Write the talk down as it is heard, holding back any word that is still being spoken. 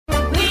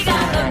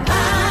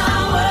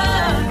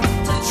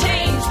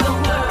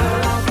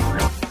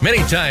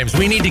Many times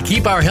we need to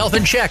keep our health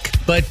in check,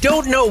 but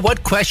don't know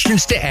what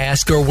questions to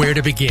ask or where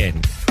to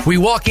begin. We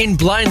walk in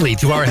blindly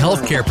to our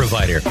healthcare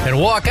provider and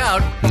walk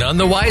out none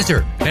the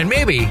wiser, and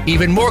maybe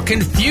even more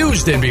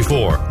confused than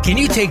before. Can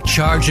you take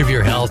charge of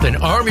your health and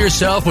arm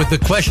yourself with the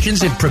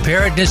questions and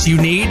preparedness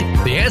you need?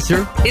 The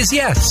answer is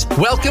yes.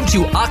 Welcome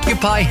to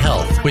Occupy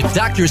Health with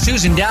Dr.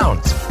 Susan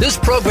Downs. This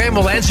program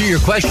will answer your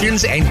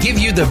questions and give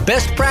you the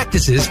best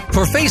practices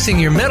for facing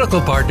your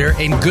medical partner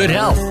in good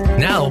health.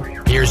 Now,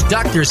 here's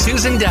Dr.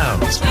 Susan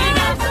Downs.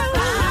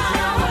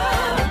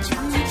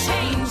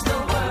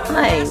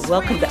 Hi,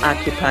 welcome to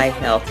Occupy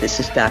Health. This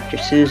is Dr.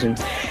 Susan.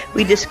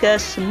 We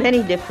discuss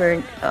many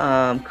different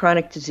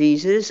chronic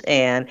diseases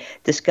and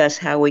discuss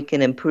how we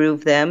can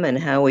improve them and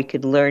how we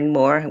can learn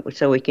more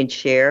so we can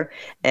share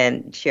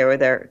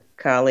with our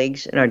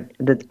colleagues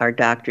and our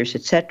doctors,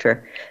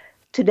 etc.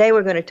 Today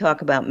we're going to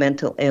talk about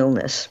mental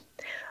illness.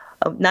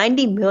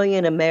 90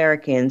 million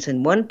Americans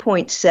and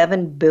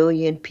 1.7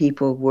 billion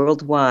people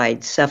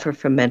worldwide suffer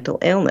from mental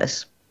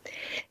illness.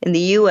 In the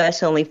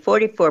U.S., only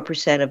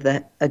 44% of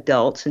the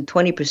adults and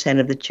 20%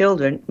 of the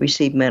children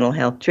receive mental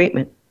health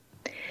treatment.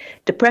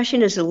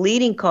 Depression is the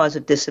leading cause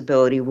of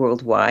disability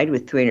worldwide,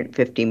 with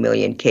 350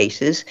 million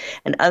cases,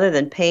 and other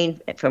than pain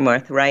from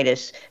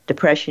arthritis,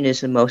 depression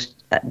is the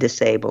most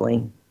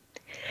disabling.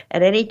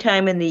 At any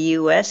time in the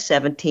U.S.,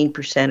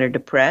 17% are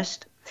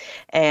depressed,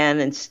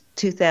 and in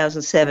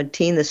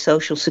 2017, the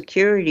Social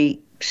Security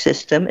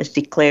system has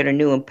declared a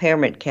new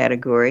impairment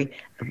category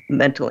of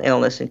mental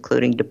illness,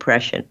 including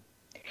depression.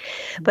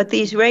 But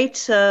these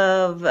rates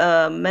of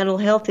mental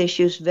health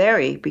issues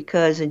vary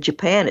because in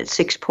Japan it's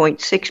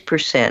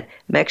 6.6%,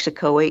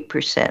 Mexico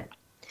 8%.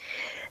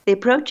 The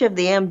approach of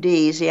the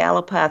MDs, the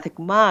allopathic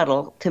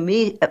model, to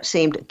me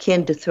seemed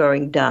akin to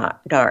throwing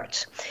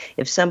darts.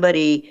 If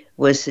somebody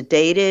was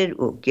sedated,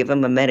 we'll give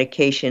them a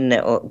medication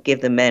that will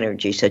give them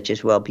energy, such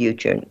as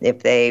Wellbutrin.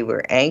 If they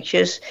were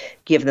anxious,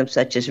 give them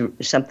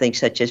something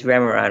such as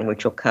Remeron,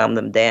 which will calm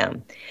them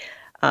down.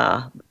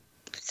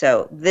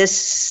 So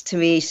this, to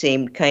me,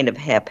 seemed kind of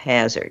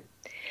haphazard.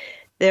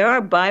 There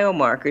are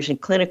biomarkers and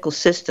clinical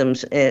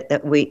symptoms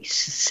that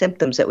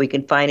we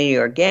can find in the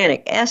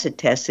organic acid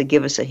tests that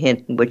give us a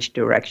hint in which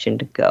direction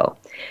to go.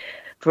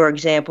 For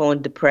example,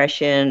 in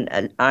depression,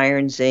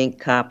 iron, zinc,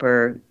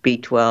 copper,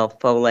 B12,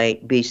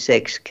 folate,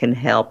 B6 can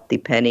help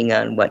depending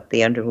on what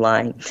the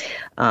underlying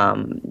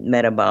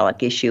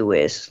metabolic issue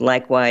is.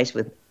 Likewise,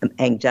 with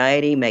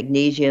anxiety,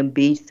 magnesium,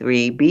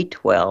 B3,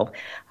 B12,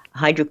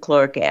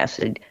 hydrochloric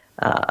acid,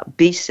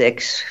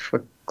 B6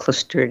 for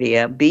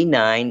Clostridia,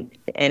 B9,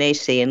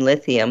 NAC, and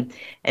lithium,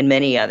 and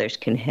many others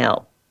can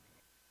help.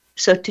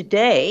 So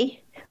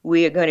today,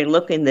 we are going to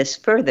look in this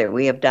further.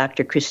 We have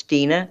Dr.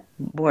 Christina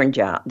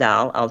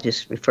Bjorndal, I'll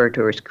just refer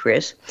to her as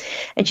Chris,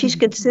 and she's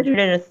considered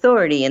an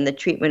authority in the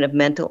treatment of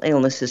mental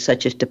illnesses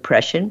such as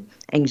depression,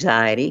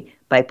 anxiety,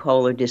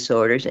 bipolar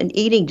disorders, and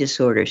eating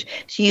disorders.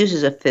 She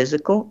uses a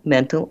physical,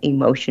 mental,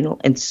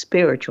 emotional, and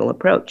spiritual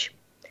approach.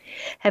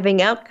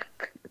 Having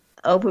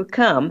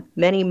overcome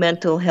many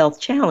mental health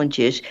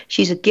challenges,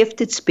 she's a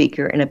gifted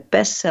speaker and a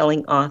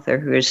best-selling author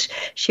who has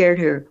shared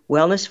her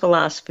wellness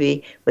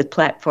philosophy with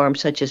platforms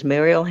such as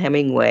Mariel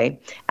Hemingway,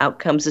 Out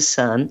Comes the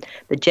Sun,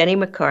 The Jenny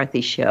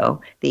McCarthy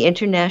Show, the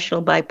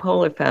International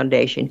Bipolar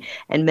Foundation,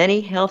 and many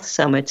health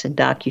summits and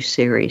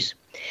docuseries.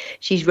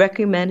 She's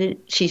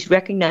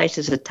recognized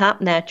as a top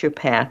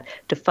naturopath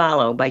to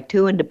follow by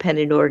 2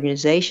 independent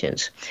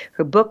organizations.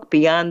 Her book,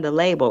 Beyond the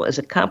Label, is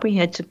a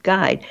comprehensive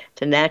guide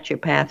to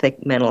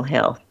naturopathic mental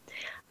health.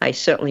 I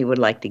certainly would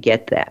like to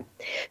get that.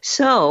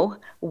 So,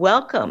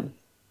 welcome.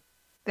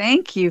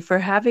 Thank you for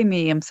having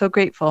me. I'm so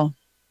grateful.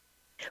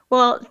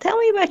 Well, tell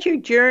me about your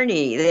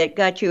journey that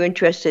got you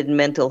interested in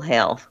mental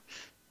health.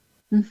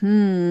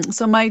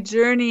 So my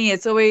journey,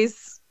 it's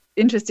always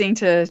interesting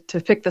to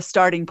pick the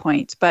starting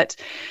point, but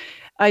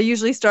I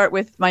usually start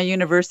with my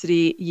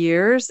university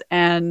years,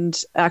 and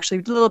actually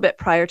a little bit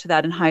prior to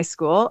that in high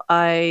school,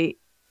 I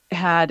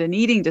had an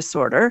eating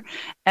disorder,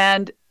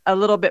 and a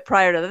little bit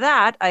prior to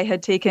that, I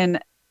had taken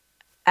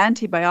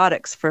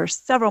antibiotics for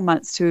several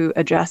months to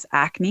address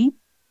acne.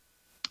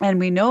 And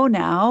we know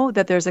now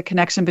that there's a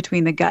connection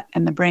between the gut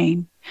and the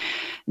brain.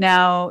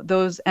 Now,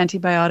 those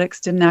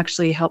antibiotics didn't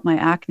actually help my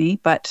acne,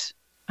 but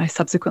I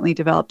subsequently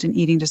developed an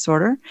eating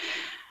disorder.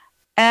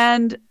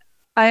 And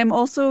I am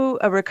also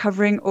a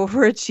recovering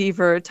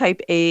overachiever,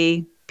 type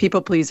A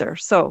people pleaser.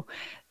 So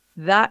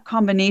that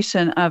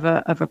combination of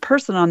a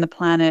person on the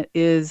planet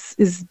it's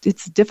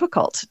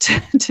difficult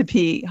to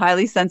be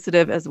highly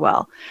sensitive as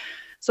well.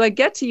 So I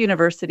get to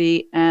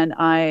university and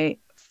I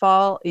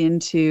fall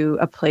into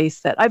a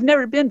place that I've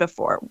never been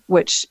before,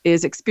 which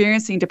is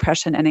experiencing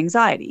depression and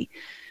anxiety.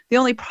 The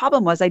only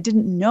problem was I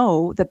didn't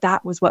know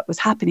that was what was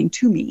happening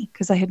to me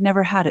because I had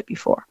never had it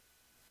before.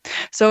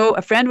 So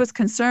a friend was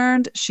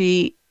concerned.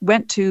 She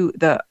went to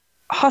the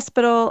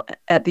hospital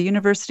at the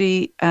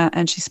university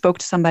and she spoke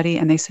to somebody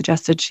and they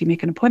suggested she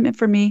make an appointment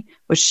for me,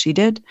 which she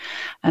did.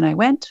 And I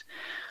went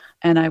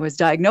and I was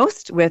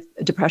diagnosed with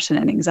depression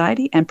and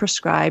anxiety and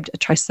prescribed a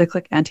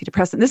tricyclic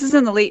antidepressant. This is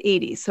in the late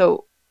 80s.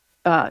 So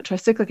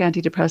tricyclic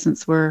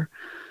antidepressants were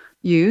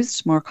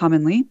used more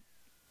commonly.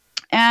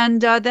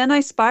 And then I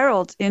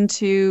spiraled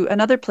into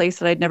another place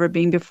that I'd never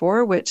been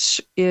before,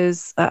 which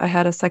is I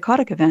had a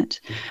psychotic event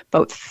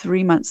about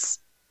 3 months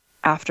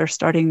after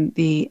starting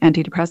the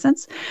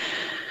antidepressants.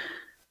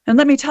 And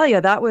let me tell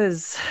you, that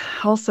was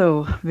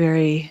also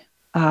very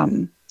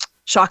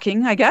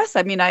shocking, I guess.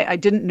 I mean, I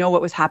didn't know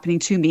what was happening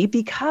to me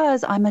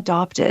because I'm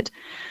adopted.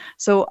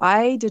 So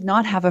I did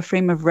not have a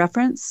frame of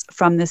reference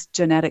from this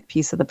genetic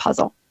piece of the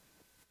puzzle.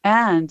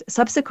 And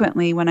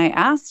subsequently, when I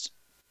asked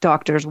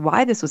doctors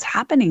why this was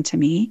happening to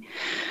me,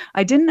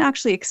 I didn't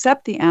actually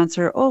accept the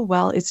answer, oh,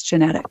 well, it's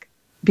genetic,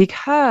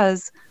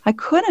 because I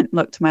couldn't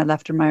look to my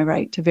left or my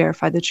right to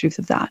verify the truth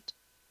of that.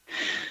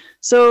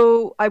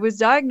 So I was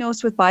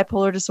diagnosed with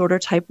bipolar disorder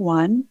type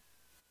 1.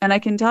 And I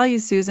can tell you,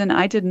 Susan,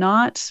 I did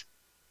not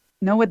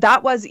know what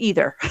that was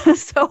either.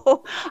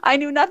 So I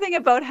knew nothing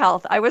about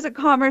health. I was a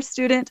commerce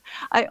student.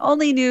 I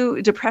only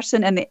knew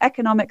depression and the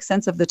economic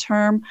sense of the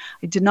term.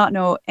 I did not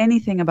know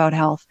anything about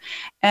health.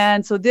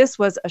 And so this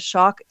was a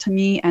shock to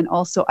me. And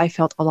also I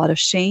felt a lot of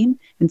shame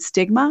and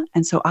stigma.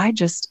 And so I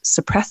just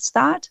suppressed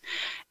that.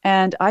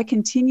 And I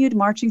continued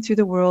marching through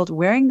the world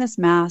wearing this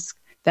mask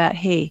that,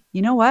 hey,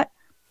 you know what?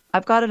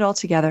 I've got it all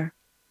together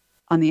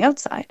on the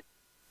outside.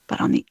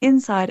 But on the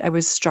inside, I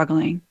was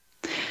struggling.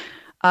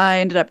 I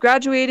ended up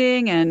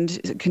graduating and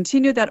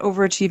continued that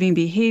overachieving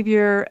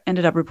behavior,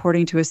 ended up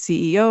reporting to a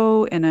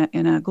CEO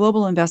in a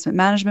global investment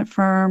management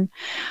firm.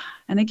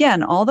 And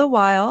again, all the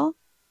while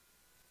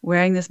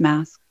wearing this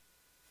mask.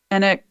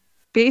 And it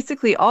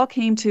basically all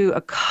came to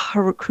a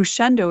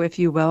crescendo, if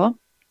you will,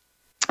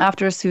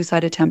 after a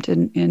suicide attempt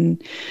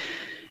and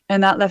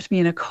that left me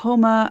in a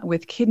coma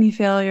with kidney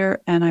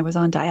failure. And I was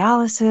on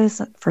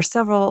dialysis for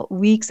several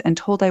weeks and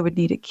told I would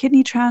need a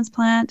kidney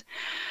transplant.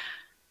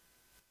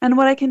 And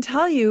what I can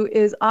tell you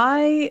is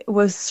I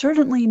was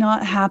certainly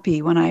not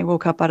happy when I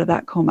woke up out of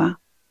that coma.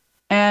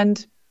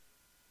 And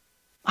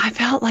I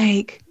felt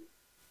like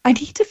I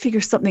need to figure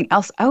something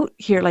else out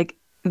here. Like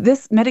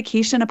this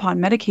medication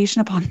upon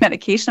medication upon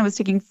medication. I was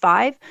taking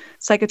 5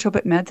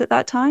 psychotropic meds at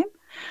that time.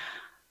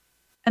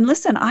 And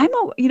listen,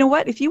 you know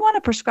what? If you want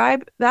to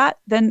prescribe that,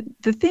 then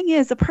the thing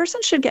is the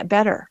person should get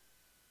better.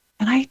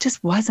 And I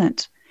just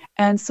wasn't.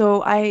 And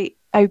so I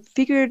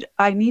figured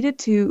I needed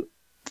to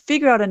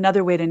figure out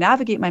another way to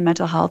navigate my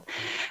mental health.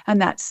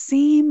 And that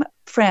same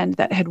friend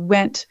that had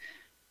went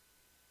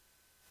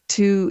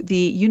to the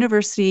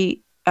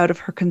university out of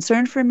her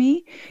concern for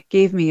me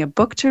gave me a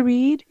book to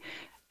read.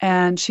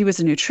 And she was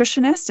a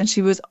nutritionist, and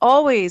she was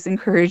always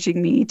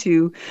encouraging me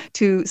to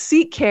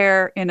seek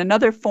care in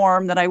another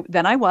form than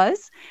I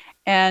was.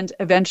 And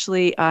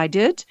eventually I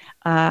did.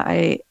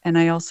 I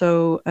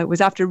also, it was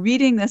after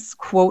reading this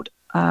quote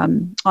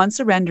on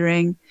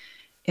surrendering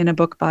in a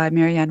book by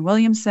Marianne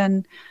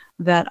Williamson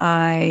that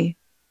I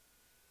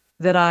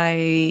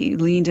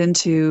leaned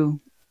into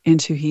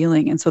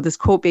healing. And so this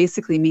quote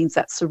basically means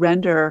that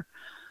surrender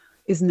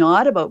is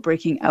not about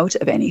breaking out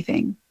of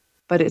anything,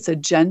 but it's a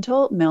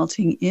gentle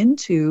melting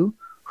into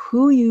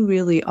who you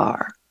really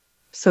are.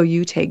 So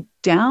you take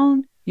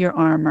down your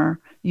armor,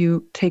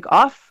 you take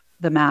off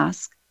the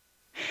mask,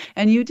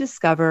 and you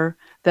discover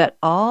that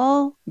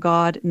all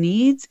God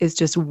needs is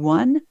just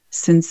one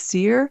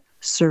sincere,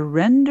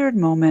 surrendered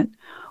moment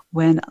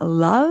when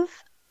love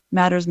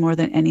matters more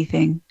than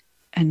anything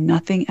and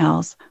nothing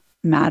else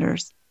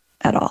matters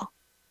at all.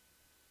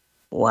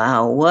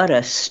 Wow, what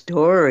a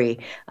story.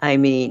 I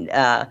mean,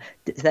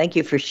 thank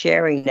you for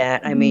sharing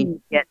that. I mean,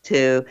 get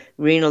to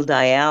renal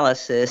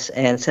dialysis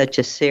and such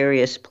a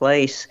serious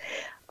place.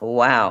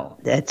 Wow,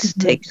 that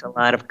takes a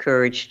lot of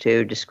courage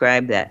to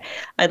describe that.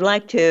 I'd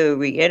like to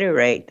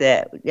reiterate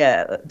that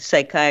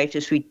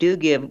psychiatrists, we do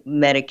give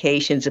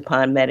medications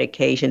upon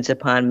medications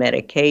upon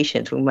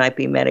medications. We might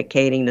be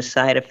medicating the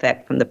side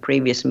effect from the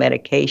previous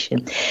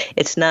medication.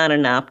 It's not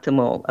an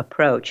optimal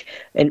approach.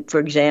 And for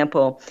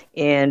example,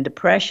 in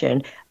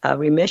depression,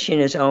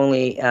 remission is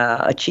only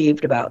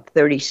achieved about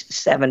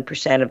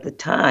 37% of the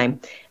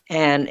time.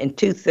 And in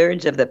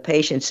 2/3 of the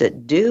patients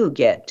that do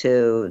get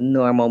to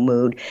normal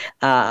mood,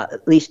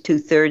 at least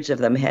 2/3 of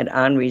them had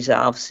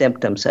unresolved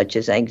symptoms such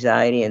as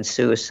anxiety and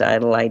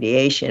suicidal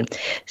ideation.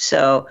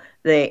 So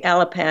the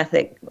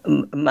allopathic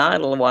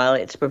model, while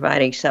it's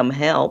providing some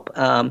help,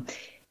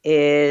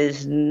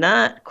 is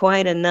not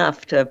quite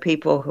enough to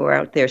people who are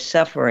out there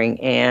suffering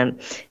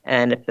and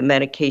if the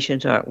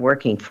medications aren't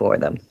working for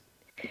them.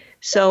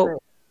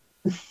 So,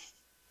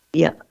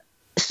 yeah.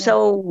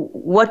 So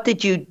what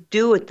did you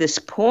do at this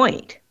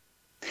point?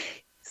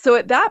 So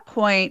at that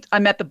point,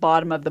 I'm at the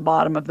bottom of the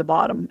bottom of the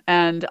bottom.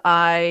 And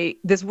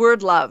this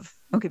word love,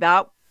 okay,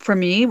 that for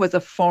me was a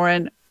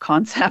foreign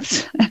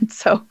concept. And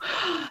so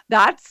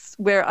that's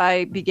where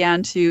I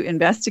began to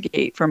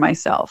investigate for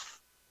myself.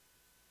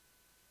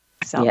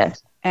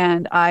 Yes.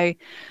 And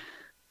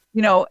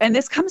and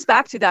this comes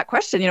back to that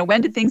question, when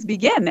did things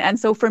begin? And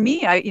so for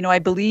me, I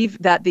believe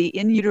that the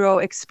in utero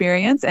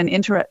experience and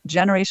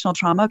intergenerational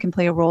trauma can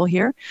play a role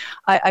here.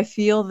 I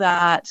feel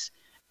that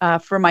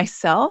for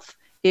myself,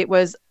 it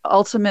was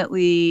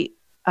ultimately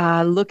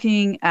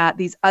looking at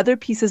these other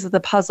pieces of the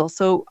puzzle.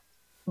 So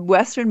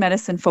Western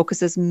medicine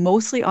focuses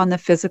mostly on the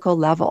physical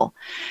level,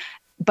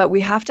 but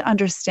we have to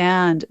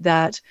understand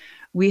that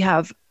we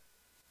have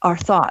our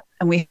thought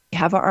and we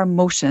have our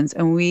emotions,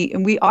 and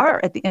we are,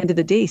 at the end of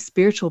the day,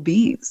 spiritual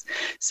beings.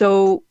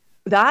 So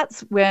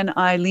that's when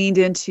I leaned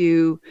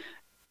into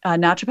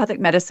naturopathic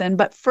medicine.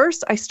 But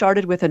first, I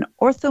started with an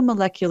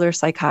orthomolecular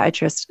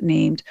psychiatrist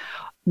named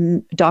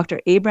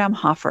Dr. Abraham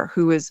Hoffer,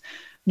 who was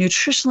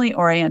nutritionally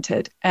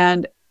oriented.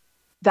 And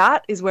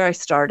that is where I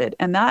started.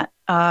 And that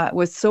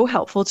was so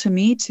helpful to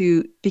me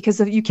because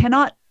you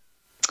can't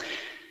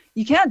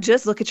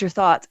just look at your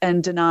thoughts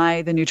and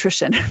deny the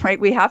nutrition, right?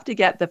 We have to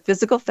get the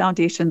physical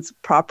foundations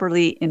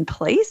properly in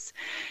place.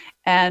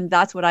 And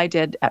that's what I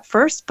did at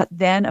first. But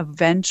then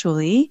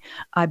eventually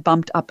I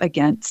bumped up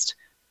against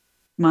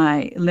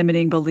my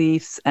limiting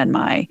beliefs and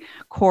my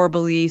core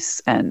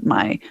beliefs and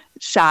my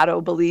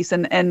shadow beliefs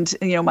and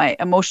my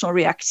emotional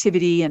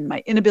reactivity and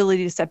my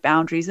inability to set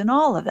boundaries and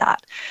all of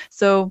that.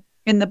 So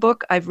in the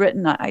book I've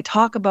written, I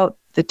talk about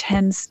the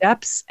 10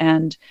 steps,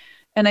 and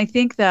I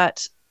think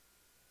that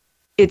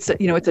it's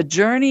a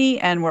journey,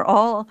 and we're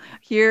all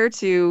here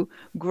to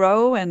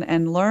grow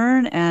and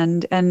learn.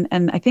 And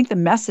I think the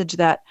message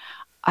that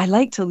I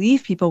like to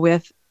leave people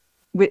with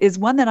is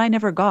one that I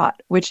never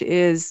got, which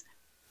is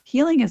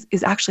healing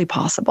is actually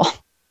possible.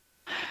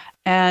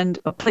 And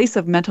a place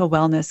of mental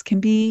wellness can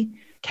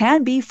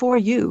be for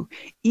you,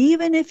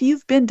 even if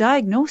you've been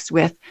diagnosed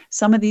with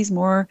some of these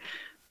more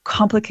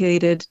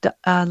complicated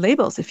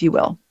labels, if you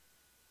will.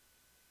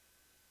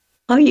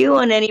 Are you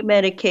on any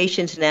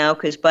medications now?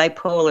 Because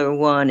bipolar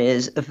 1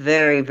 is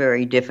very,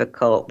 very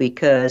difficult,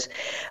 because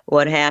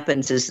what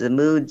happens is the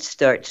mood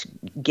starts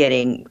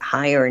getting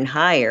higher and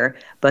higher,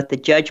 but the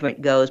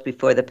judgment goes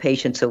before the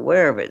patient's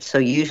aware of it. So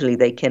usually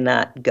they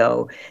cannot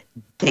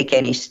take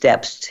any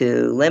steps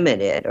to limit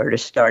it or to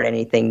start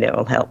anything that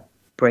will help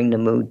bring the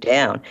mood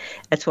down.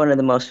 That's one of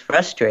the most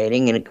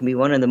frustrating, and it can be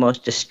one of the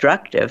most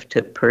destructive to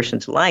a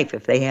person's life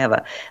if they have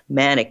a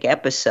manic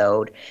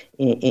episode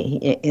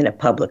in a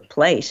public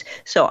place.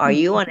 So are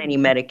you on any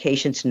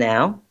medications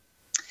now?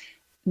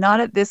 Not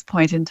at this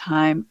point in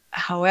time.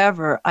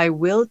 However, I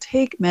will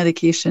take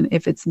medication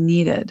if it's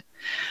needed.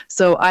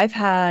 So I've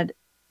had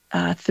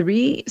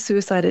 3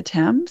 suicide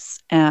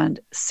attempts and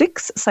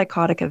 6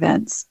 psychotic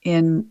events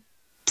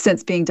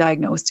since being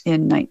diagnosed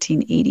in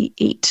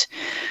 1988.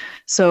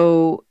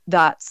 So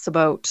that's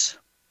about,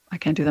 I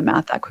can't do the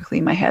math that quickly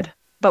in my head,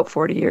 about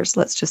 40 years,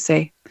 let's just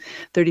say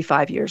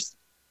 35 years.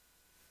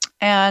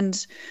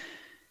 And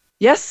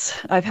yes,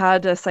 I've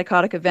had a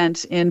psychotic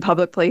event in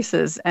public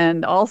places,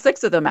 and all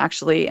 6 of them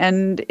actually.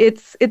 And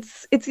it's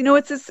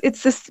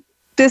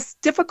this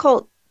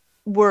difficult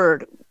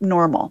word,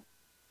 normal.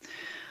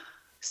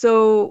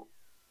 So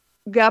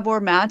Gabor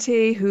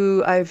Mate,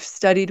 who I've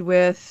studied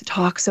with,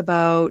 talks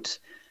about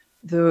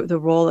the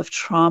role of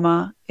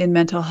trauma in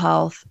mental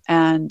health,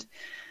 and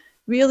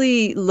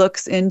really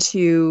looks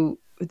into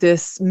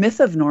this myth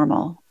of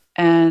normal.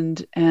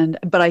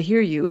 But I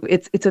hear you.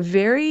 It's a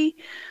very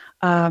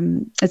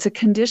it's a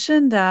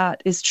condition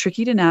that is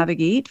tricky to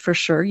navigate, for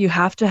sure. You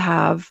have to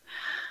have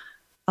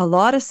a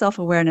lot of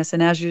self-awareness,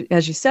 and as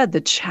you said,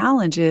 the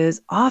challenge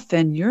is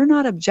often you're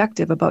not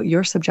objective about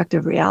your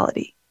subjective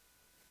reality.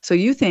 So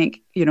you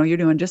think you're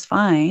doing just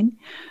fine.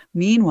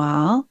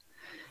 Meanwhile,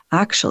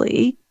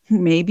 actually,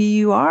 maybe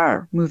you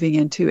are moving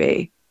into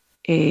a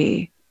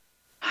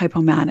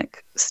hypomanic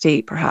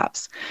state,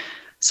 perhaps.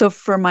 So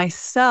for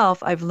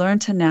myself, I've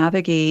learned to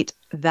navigate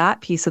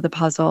that piece of the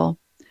puzzle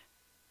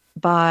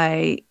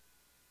by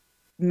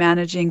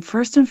managing,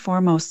 first and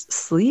foremost,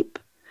 sleep,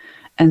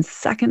 and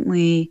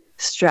secondly,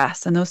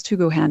 stress. And those two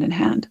go hand in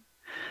hand.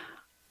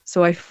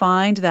 So I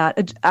find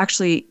that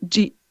actually,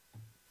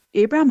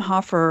 Abraham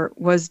Hoffer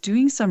was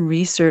doing some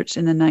research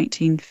in the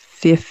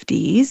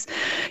 1950s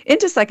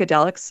into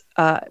psychedelics,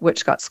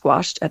 which got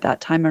squashed at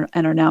that time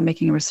and are now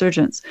making a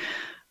resurgence.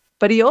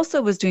 But he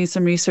also was doing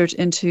some research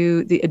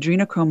into the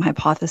adrenochrome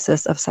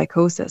hypothesis of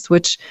psychosis,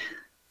 which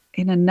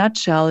in a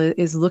nutshell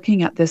is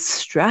looking at this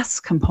stress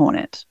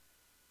component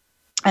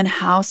and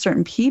how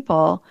certain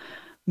people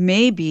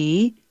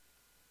may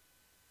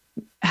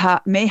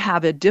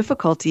have a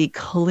difficulty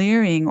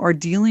clearing or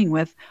dealing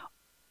with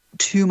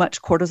too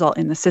much cortisol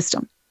in the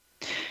system.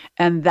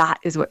 And that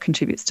is what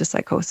contributes to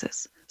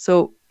psychosis.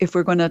 So if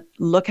we're going to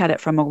look at it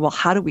from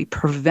how do we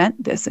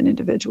prevent this in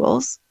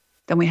individuals,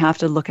 then we have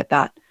to look at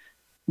that,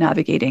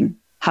 navigating,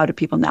 how do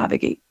people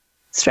navigate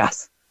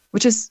stress,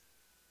 which is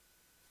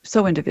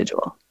so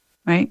individual,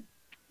 right?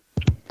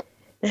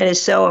 That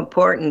is so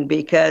important,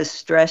 because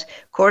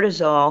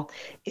cortisol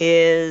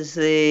is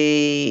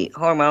the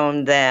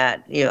hormone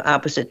that,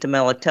 opposite to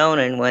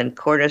melatonin. When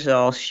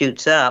cortisol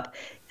shoots up,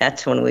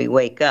 that's when we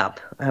wake up.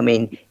 I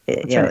mean,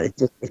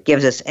 it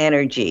gives us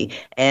energy,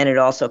 and it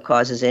also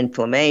causes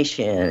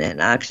inflammation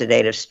and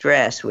oxidative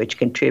stress, which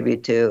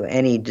contribute to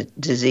any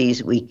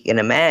disease we can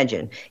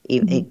imagine,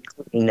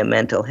 including the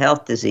mental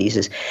health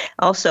diseases.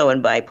 Also,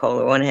 in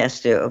bipolar, one has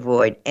to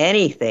avoid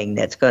anything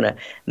that's going to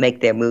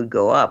make their mood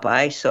go up.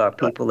 I saw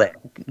people that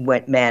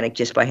went manic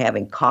just by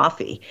having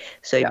coffee.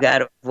 So you've got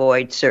to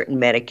avoid certain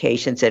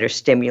medications that are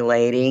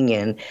stimulating,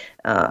 and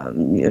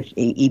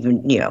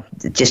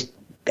just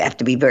have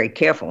to be very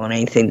careful on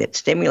anything that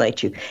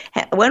stimulates you.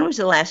 When was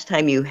the last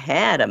time you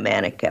had a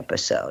manic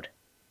episode?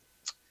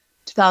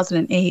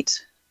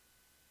 2008.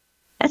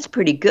 That's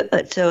pretty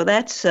good. So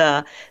that's,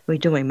 we're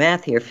doing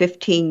math here,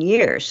 15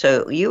 years.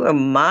 So you are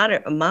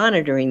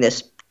monitoring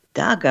this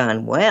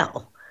doggone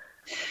well.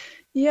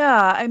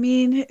 Yeah, I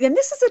mean, and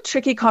this is a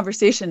tricky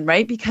conversation,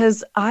 right?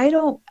 Because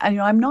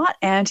I'm not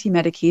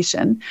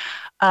anti-medication,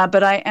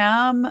 but I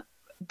am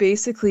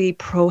basically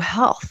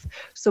pro-health.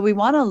 So we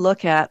want to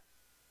look at,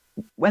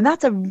 and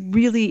that's a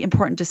really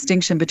important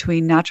distinction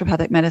between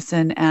naturopathic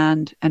medicine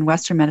and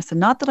Western medicine.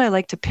 Not that I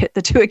like to pit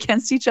the two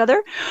against each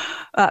other,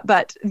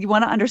 but you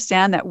want to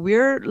understand that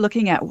we're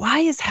looking at why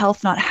is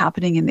health not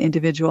happening in the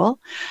individual,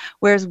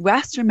 whereas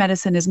Western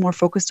medicine is more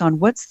focused on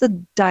what's the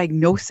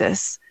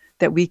diagnosis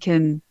that we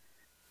can,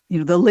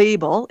 the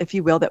label, if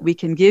you will, that we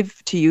can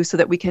give to you so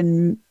that we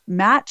can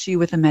match you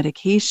with a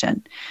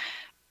medication.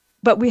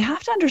 But we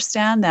have to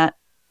understand that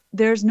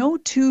there's no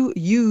two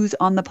yous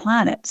on the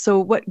planet. So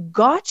what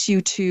got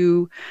you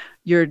to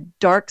your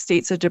dark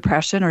states of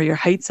depression or your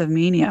heights of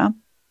mania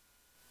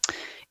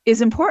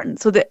is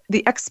important. So that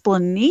the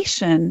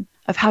explanation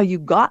of how you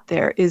got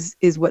there is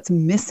what's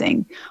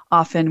missing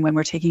often when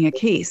we're taking a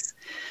case.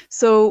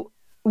 So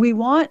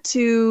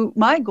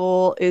my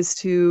goal is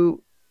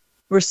to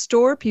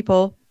restore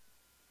people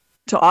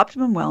to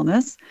optimum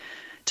wellness,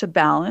 to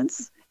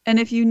balance. And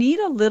if you need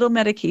a little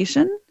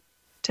medication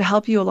to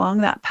help you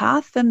along that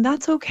path, then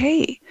that's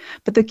okay.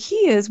 But the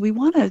key is we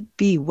want to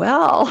be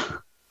well.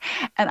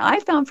 And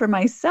I found for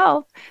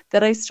myself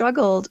that I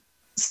struggled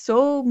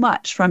so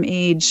much from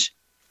age,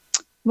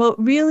 well,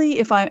 really,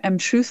 if I am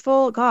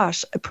truthful,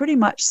 pretty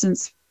much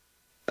since,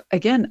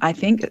 again, I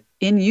think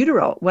in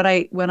utero. When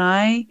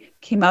I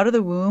came out of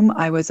the womb,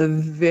 I was a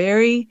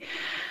very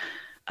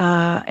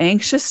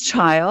anxious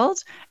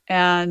child,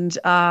 and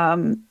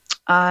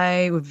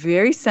I was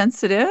very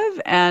sensitive,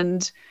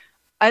 and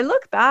I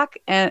look back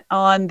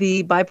on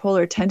the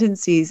bipolar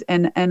tendencies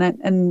and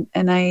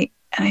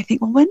I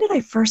think, well, when did I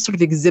first sort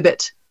of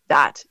exhibit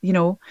that,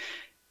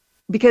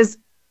 because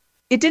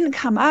it didn't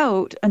come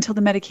out until the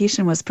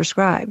medication was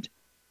prescribed.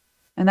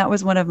 And that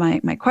was one of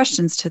my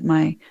questions to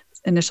my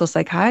initial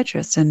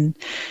psychiatrist. And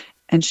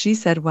she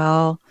said,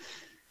 well,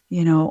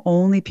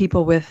 only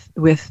people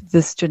with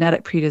this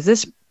genetic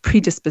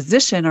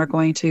predisposition are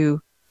going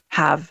to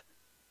have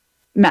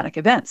manic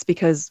events,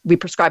 because we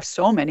prescribe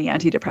so many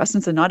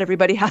antidepressants and not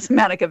everybody has a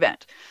manic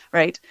event,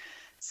 right?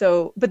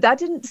 So, but that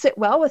didn't sit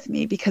well with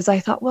me, because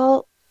I thought,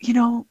 well,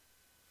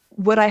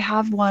 would I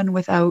have one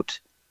without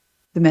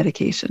the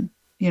medication,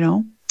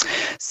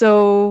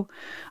 So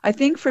I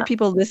think for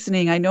people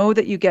listening, I know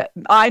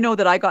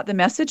that I got the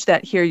message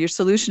that here, your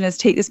solution is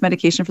take this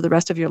medication for the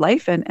rest of your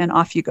life and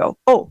off you go.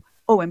 Oh,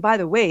 and by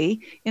the way,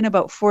 in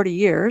about 40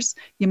 years,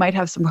 you might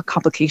have some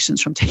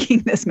complications from taking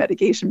this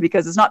medication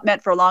because it's not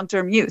meant for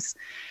long-term use.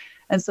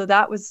 And so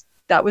that was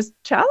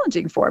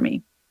challenging for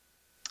me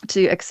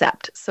to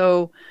accept.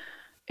 So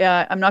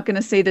I'm not going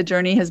to say the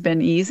journey has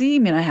been easy. I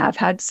mean, I have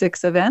had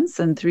 6 events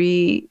and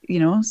 3,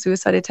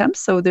 suicide attempts.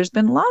 So there's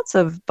been lots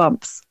of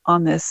bumps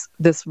on this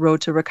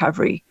road to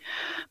recovery.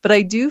 But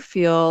I do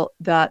feel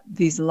that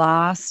these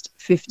last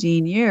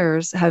 15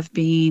 years have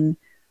been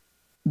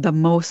the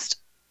most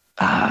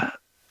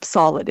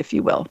solid, if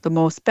you will, the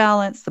most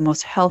balanced, the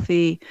most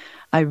healthy.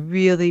 I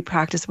really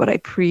practice what I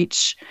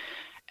preach.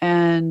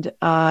 And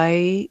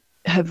I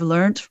have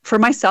learned for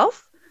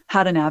myself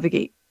how to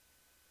navigate.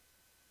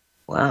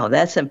 Wow,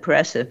 that's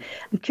impressive.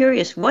 I'm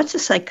curious, what's a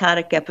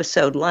psychotic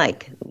episode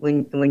like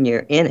when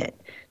you're in it?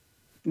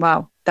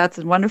 Wow, that's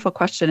a wonderful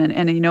question.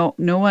 And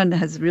no one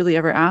has really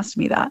ever asked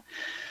me that.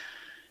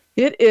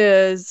 It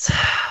is,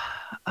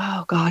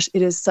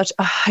 it is such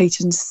a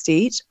heightened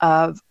state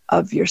of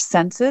your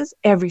senses.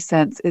 Every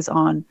sense is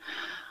on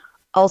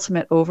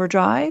ultimate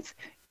overdrive.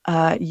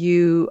 I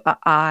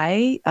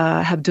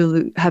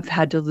have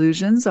had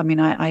delusions. I mean,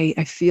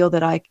 I feel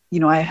that I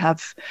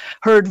have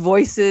heard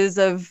voices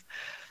of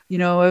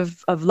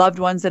loved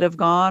ones that have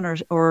gone,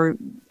 or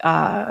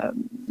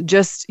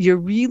just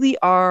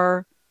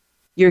you're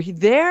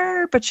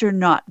there, but you're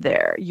not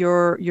there.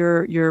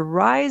 You're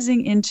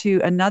rising into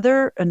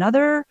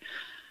another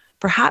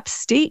perhaps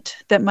state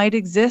that might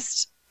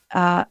exist,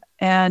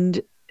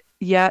 and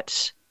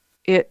yet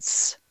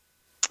it's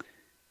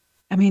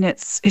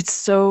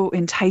so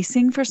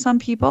enticing for some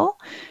people.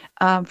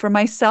 For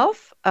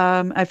myself,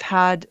 I've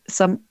had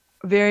some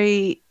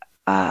very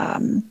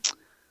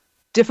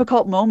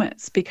difficult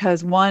moments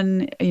because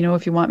one,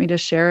 if you want me to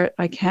share it,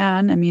 I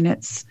can. I mean,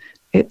 it's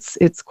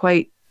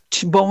quite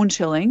bone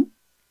chilling.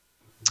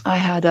 I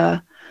had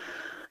a,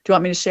 do you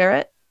want me to share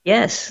it?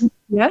 Yes.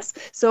 Yes.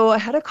 So I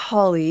had a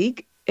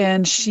colleague,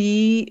 and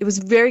she was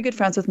very good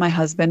friends with my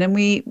husband, and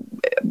we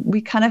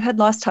kind of had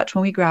lost touch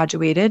when we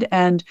graduated.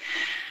 And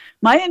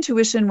my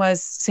intuition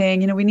was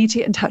saying, we need to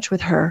get in touch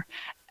with her,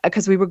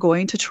 because we were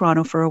going to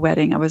Toronto for a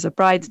wedding. I was a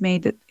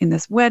bridesmaid in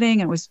this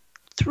wedding, and it was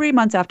 3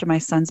 months after my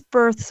son's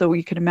birth. So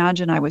you could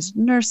imagine I was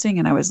nursing,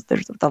 and there's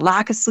the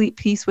lack of sleep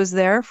piece was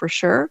there for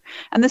sure,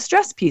 and the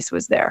stress piece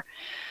was there.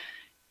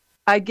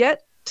 I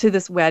get to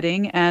this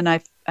wedding, and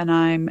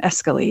I'm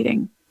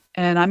escalating.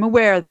 And I'm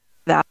aware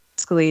that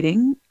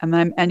escalating, and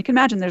you can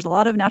imagine there's a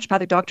lot of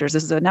naturopathic doctors.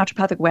 This is a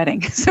naturopathic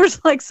wedding. So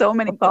there's like so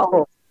many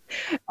calls.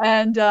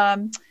 And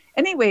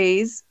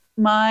anyways,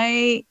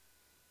 I'm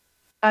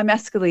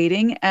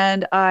escalating,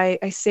 and I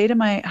say to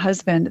my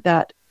husband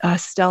that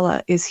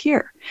Stella is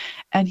here.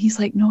 And he's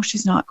like, no,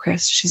 she's not,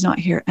 Chris. She's not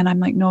here. And I'm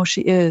like, no,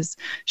 she is.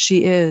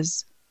 She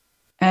is.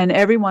 And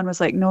everyone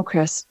was like, no,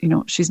 Chris,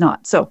 she's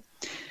not. So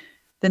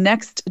the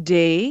next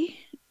day,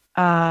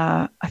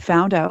 I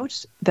found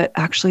out that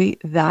actually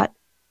that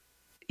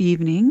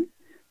evening,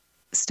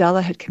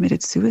 Stella had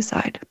committed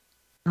suicide.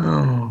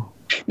 Oh.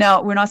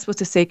 Now, we're not supposed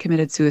to say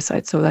committed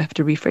suicide, so I have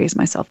to rephrase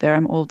myself there.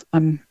 I'm old.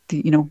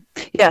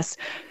 Yes.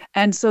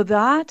 And so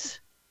that,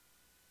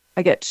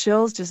 I get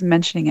chills just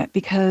mentioning it,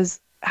 because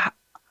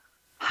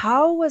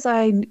how was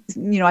I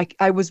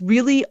was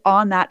really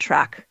on that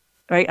track,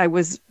 right? I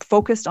was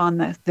focused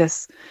on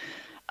this.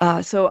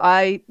 So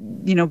I,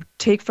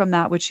 take from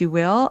that what you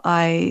will.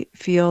 I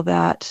feel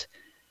that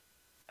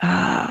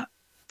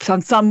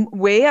in some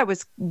way I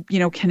was,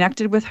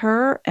 connected with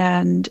her,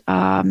 and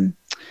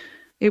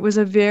it was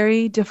a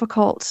very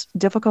difficult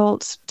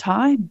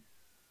time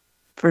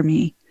for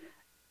me.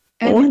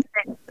 And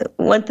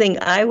one thing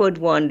I would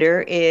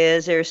wonder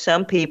is there's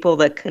some people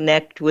that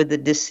connect with the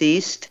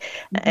deceased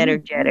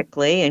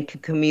energetically and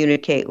can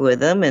communicate with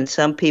them, and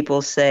some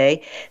people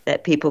say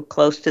that people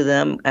close to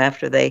them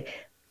after they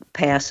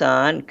pass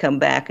on, come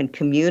back and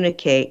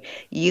communicate.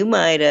 You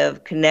might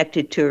have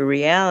connected to a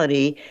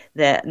reality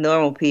that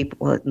normal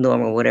people,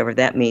 normal, whatever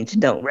that means,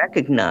 don't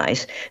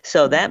recognize.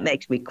 So that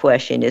makes me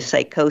question, is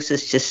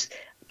psychosis just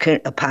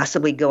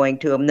possibly going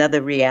to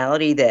another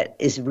reality that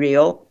is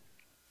real,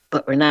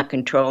 but we're not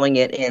controlling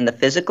it in the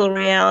physical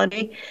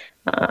reality?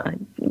 It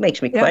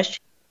makes me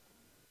question.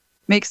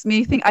 Makes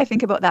me think. I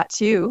think about that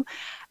too.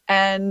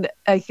 And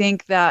I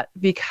think that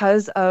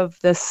because of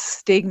the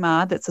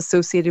stigma that's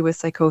associated with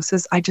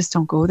psychosis, I just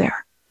don't go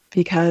there,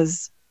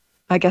 because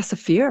I guess of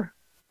fear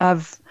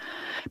of,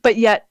 but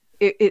yet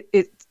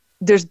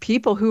there's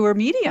people who are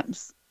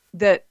mediums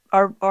that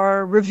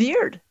are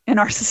revered in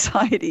our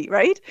society,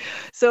 right?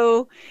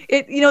 So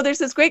there's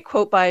this great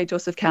quote by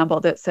Joseph Campbell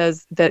that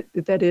says that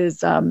is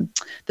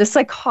the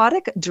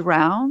psychotic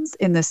drowns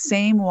in the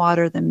same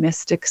water the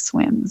mystic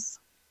swims.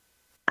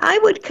 I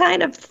would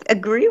kind of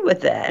agree with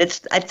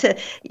that.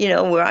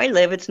 Where I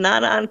live, it's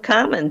not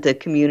uncommon to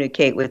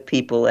communicate with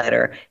people that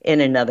are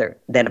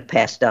that have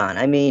passed on.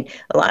 I mean,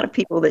 a lot of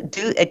people that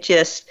do it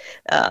just,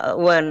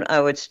 when I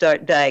would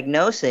start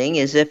diagnosing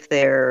is if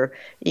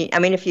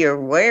if you're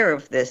aware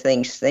of the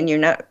things, then you're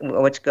not,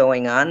 what's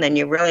going on, then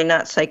you're really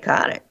not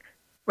psychotic.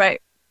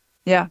 Right.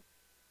 Yeah.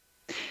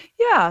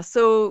 Yeah.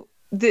 So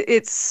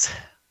it's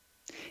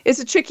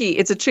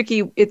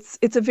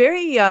a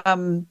very,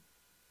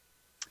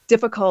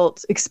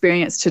 difficult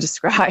experience to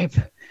describe,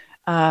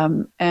 but I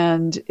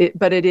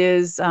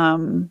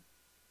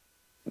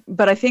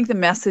think the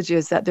message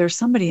is that there's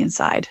somebody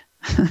inside,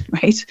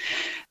 right?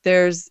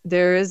 There is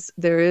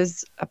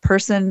a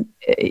person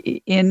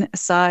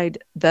inside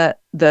the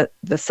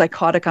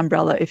psychotic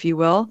umbrella, if you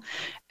will,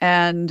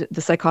 and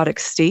the psychotic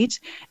state,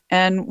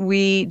 and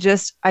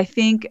I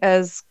think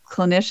as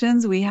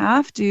clinicians we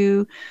have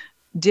to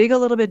dig a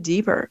little bit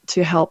deeper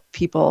to help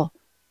people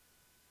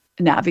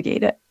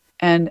navigate it.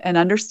 And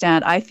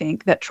understand, I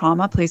think, that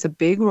trauma plays a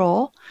big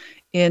role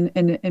in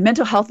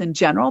mental health in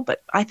general,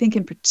 but I think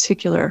in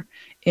particular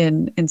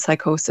in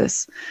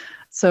psychosis.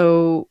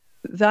 So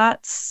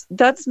that's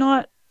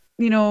not,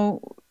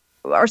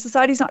 our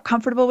society's not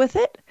comfortable with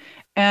it,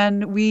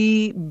 and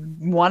we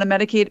want to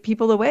medicate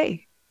people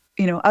away,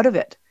 out of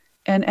it.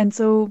 And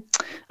so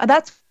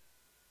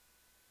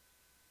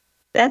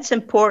That's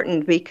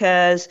important,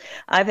 because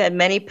I've had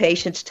many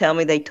patients tell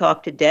me they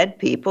talk to dead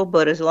people,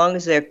 but as long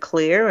as they're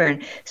clear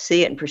and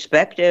see it in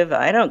perspective,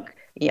 I'm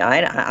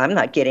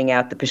not getting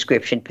out the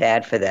prescription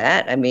pad for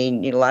that. I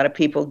mean, a lot of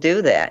people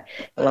do that.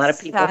 A lot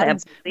of people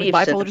have beliefs.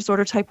 Bipolar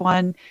disorder type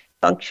 1.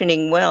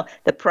 Functioning well.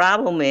 The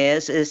problem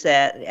is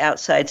that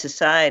outside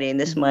society, and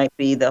this might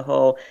be the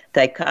whole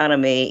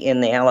dichotomy in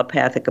the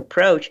allopathic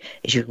approach,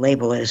 is you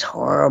label it as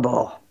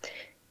horrible.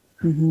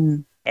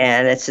 Mm-hmm.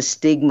 And it's a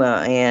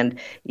stigma, and,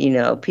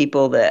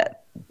 people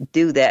that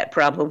do that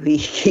probably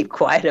keep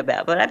quiet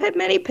about it. But I've had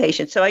many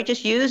patients, so I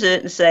just use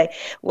it and say,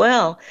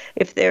 well,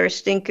 if they're a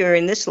stinker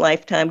in this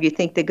lifetime, do you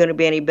think they're going to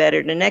be any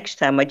better the next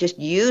time? I just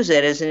use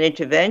it as an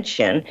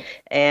intervention,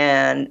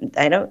 and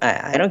I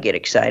don't get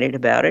excited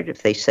about it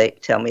if they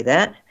tell me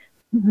that.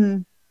 Mm-hmm.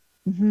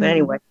 Mm-hmm. But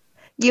anyway,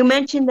 You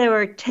mentioned there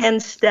were 10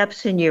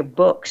 steps in your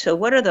book. So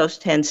what are those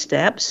 10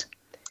 steps?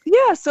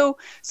 Yeah. So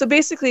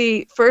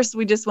basically, first,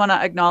 we just want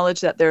to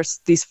acknowledge that there's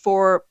these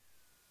 4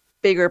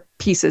 bigger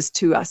pieces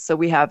to us. So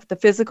we have the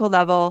physical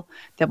level,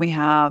 then we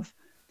have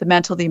the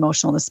mental, the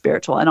emotional, the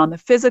spiritual. And on the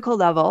physical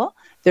level,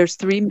 there's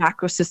 3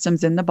 macro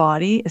systems in the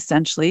body.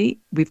 Essentially,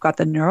 we've got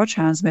the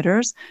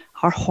neurotransmitters,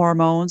 our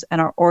hormones,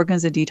 and our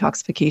organs of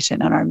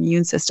detoxification and our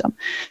immune system.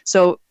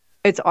 So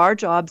it's our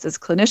jobs as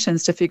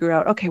clinicians to figure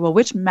out, okay, well,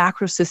 which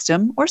macro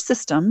system or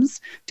systems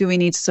do we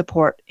need to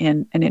support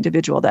in an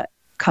individual that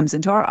comes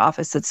into our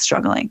office that's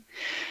struggling?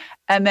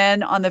 And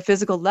then on the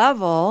physical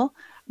level,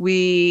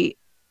 we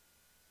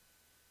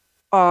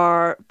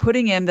are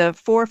putting in the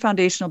 4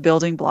 foundational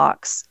building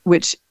blocks,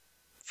 which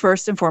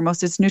first and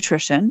foremost is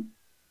nutrition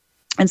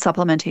and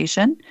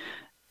supplementation.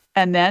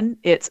 And then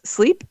it's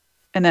sleep,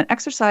 and then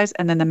exercise,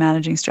 and then the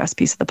managing stress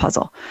piece of the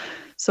puzzle.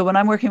 So when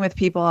I'm working with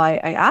people, I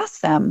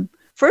ask them,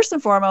 first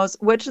and foremost,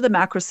 which of the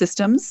macro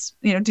systems,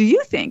 do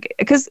you think?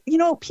 Because,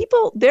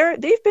 people,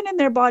 they've been in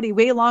their body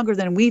way longer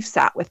than we've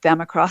sat with them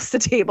across the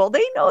table.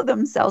 They know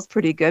themselves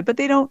pretty good, but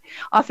they don't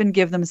often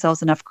give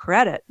themselves enough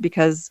credit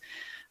because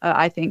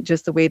I think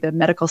just the way the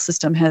medical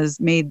system has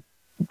made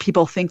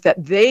people think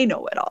that they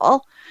know it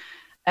all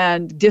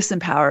and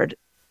disempowered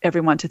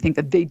everyone to think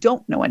that they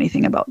don't know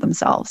anything about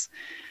themselves.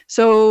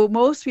 So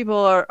most people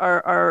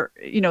are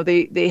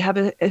they have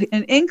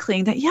an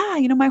inkling that,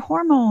 my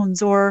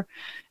hormones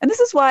and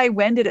this is why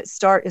when did it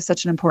start is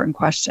such an important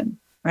question,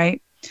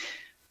 right?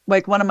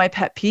 Like one of my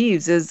pet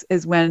peeves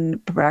is when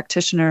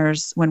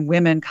practitioners, when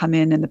women come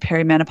in the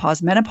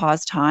perimenopause,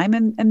 menopause time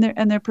and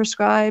they're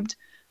prescribed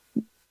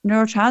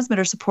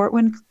neurotransmitter support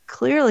when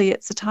clearly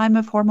it's a time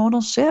of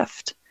hormonal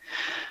shift.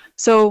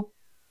 So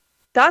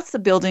that's the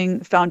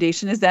building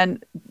foundation, is then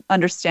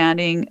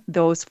understanding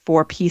those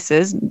 4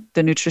 pieces,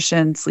 the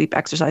nutrition, sleep,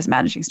 exercise,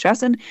 managing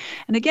stress. And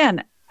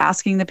again,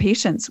 asking the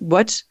patients,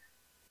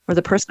 or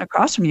the person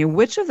across from you,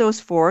 which of those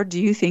 4 do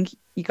you think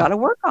you got to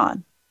work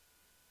on?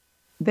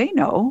 They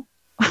know,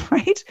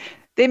 right?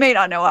 They may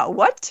not know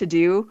what to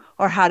do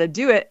or how to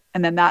do it.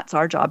 And then that's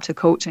our job to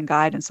coach and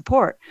guide and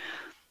support.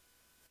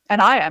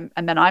 And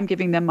then I'm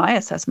giving them my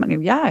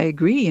assessment. Yeah, I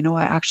agree.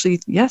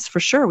 Yes, for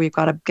sure. We've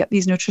got to get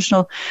these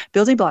nutritional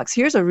building blocks.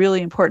 Here's a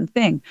really important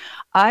thing.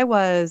 I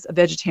was a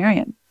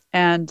vegetarian.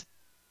 And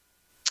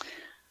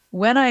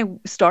when I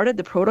started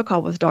the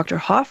protocol with Dr.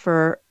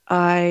 Hoffer,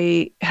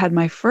 I had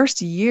my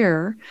first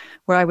year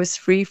where I was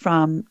free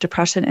from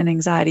depression and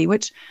anxiety,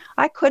 which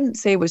I couldn't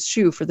say was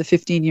true for the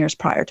 15 years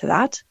prior to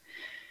that.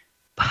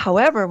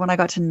 However, when I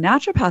got to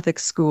naturopathic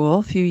school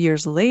a few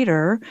years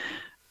later,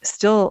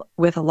 still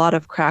with a lot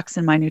of cracks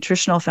in my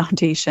nutritional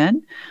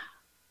foundation,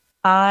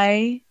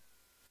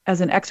 as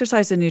an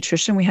exercise and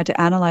nutrition, we had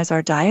to analyze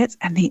our diets,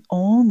 and the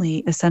only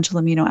essential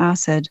amino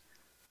acid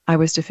I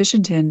was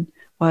deficient in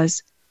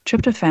was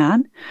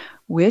tryptophan,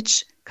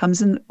 which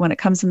when it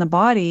comes in the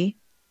body,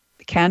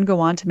 can go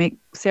on to make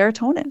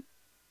serotonin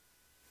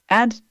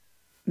and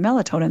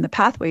melatonin. The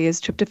pathway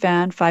is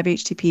tryptophan,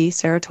 5-HTP,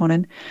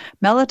 serotonin,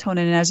 melatonin.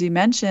 And as you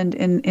mentioned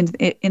in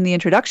the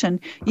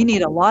introduction, you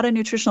need a lot of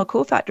nutritional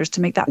cofactors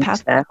to make that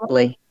pathway.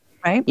 Exactly.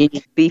 Right? You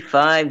need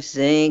B5,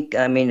 zinc.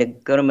 To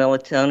go to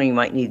melatonin, you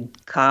might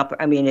need copper.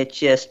 It's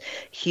just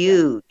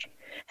huge.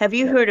 Have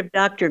you heard of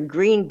Dr.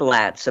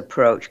 Greenblatt's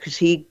approach? Because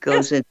he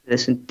goes into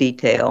this in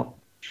detail.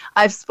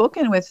 I've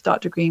spoken with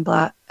Dr.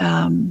 Greenblatt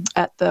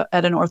at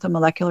an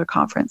orthomolecular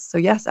conference. So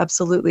yes,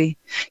 absolutely.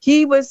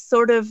 He was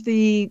sort of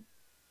the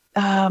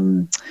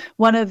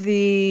one of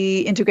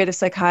the integrative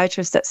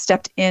psychiatrists that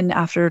stepped in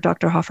after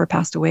Dr. Hoffer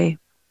passed away.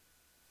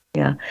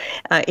 Yeah.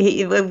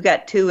 We've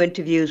got 2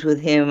 interviews with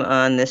him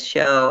on this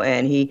show,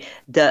 and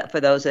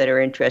for those that are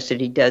interested,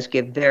 he does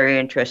give very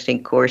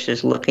interesting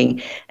courses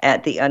looking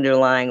at the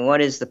underlying, what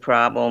is the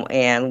problem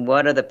and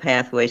what are the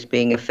pathways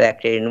being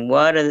affected and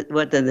what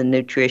the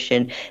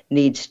nutrition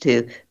needs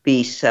to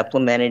be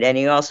supplemented. And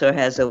he also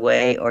has a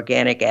way,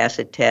 organic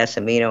acid tests,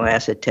 amino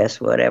acid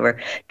tests,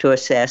 whatever, to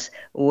assess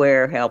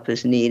where help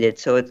is needed.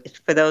 So it's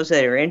for those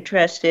that are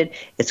interested,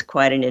 it's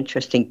quite an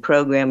interesting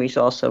program. He's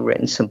also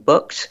written some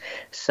books,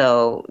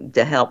 so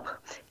to help,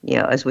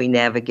 as we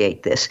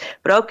navigate this.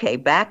 But okay,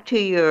 back to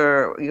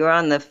you're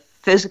on the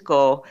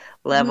physical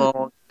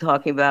level,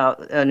 talking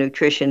about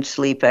nutrition,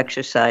 sleep,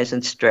 exercise,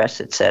 and stress,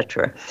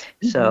 etc.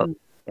 So,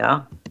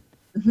 yeah.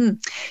 Mm-hmm.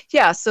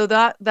 Yeah, so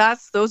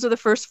those are the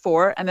first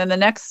 4, and then the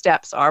next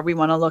steps are we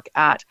want to look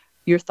at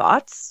your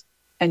thoughts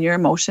and your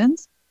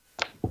emotions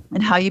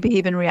and how you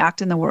behave and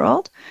react in the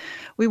world.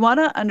 We want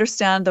to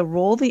understand the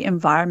role the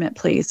environment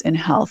plays in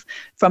health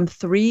from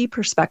 3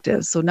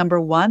 perspectives. So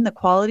number 1, the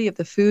quality of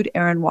the food,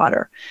 air, and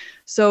water.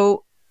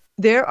 So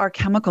there are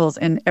chemicals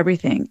in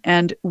everything,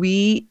 and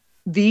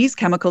these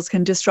chemicals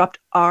can disrupt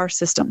our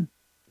system.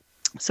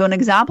 So an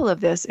example of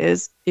this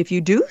is if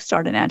you do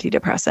start an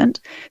antidepressant,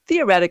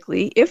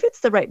 theoretically, if it's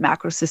the right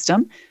macro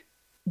system,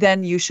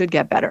 then you should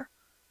get better.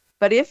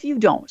 But if you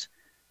don't,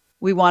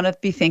 we want to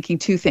be thinking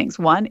 2 things.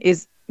 One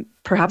is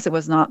perhaps it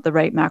was not the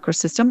right macro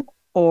system,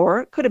 or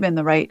it could have been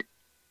the right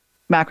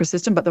macro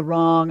system, but the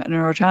wrong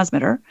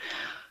neurotransmitter.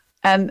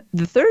 And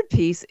the third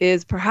piece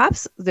is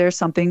perhaps there's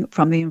something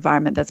from the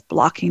environment that's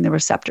blocking the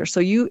receptor. So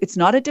it's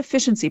not a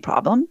deficiency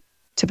problem.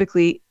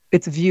 Typically,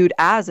 it's viewed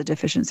as a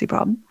deficiency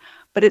problem,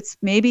 but it's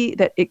maybe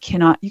that you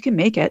can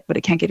make it, but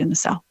it can't get in the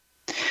cell.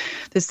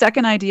 The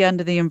second idea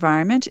under the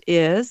environment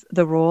is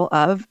the role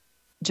of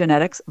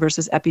genetics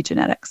versus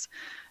epigenetics.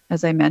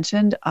 As I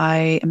mentioned,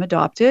 I am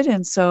adopted,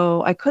 and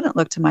so I couldn't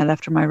look to my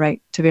left or my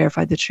right to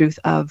verify the truth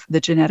of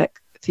the genetic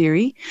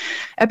theory.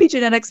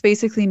 Epigenetics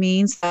basically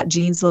means that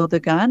genes load the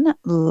gun,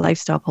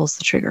 lifestyle pulls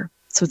the trigger.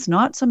 So it's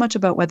not so much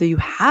about whether you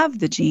have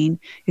the gene,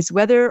 it's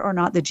whether or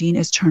not the gene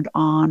is turned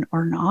on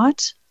or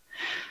not.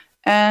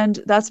 And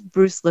that's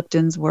Bruce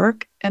Lipton's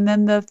work. And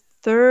then the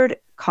third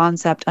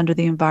concept under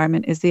the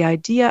environment is the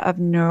idea of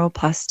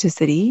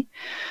neuroplasticity,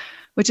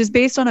 which is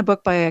based on a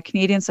book by a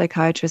Canadian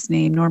psychiatrist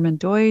named Norman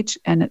Doidge,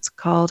 and it's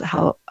called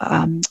How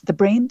the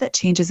Brain That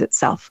Changes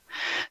Itself.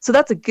 So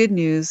that's a good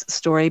news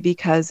story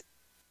because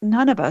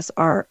none of us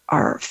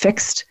are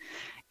fixed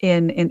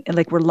in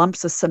like we're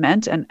lumps of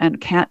cement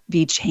and can't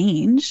be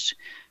changed.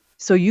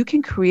 So you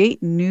can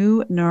create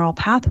new neural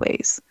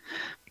pathways,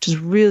 which is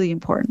really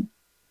important.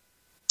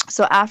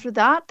 So after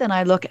that, then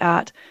I look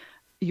at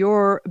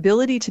your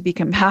ability to be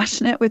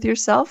compassionate with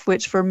yourself,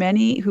 which for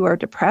many who are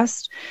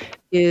depressed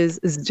is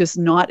just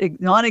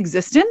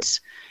non-existent.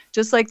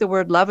 Just like the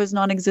word love is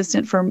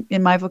non-existent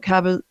in my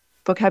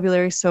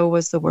vocabulary, so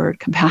was the word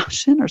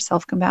compassion or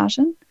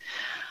self-compassion.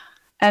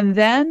 And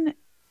then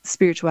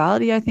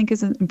spirituality, I think,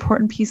 is an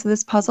important piece of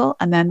this puzzle.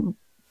 And then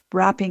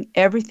wrapping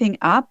everything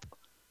up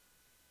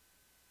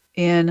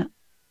in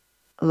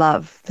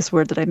love, this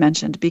word that I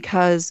mentioned,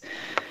 because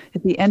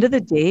at the end of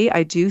the day,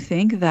 I do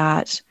think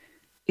that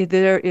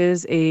there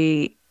is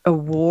a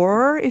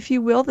war, if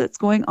you will, that's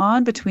going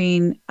on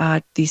between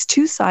these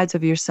two sides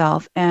of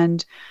yourself.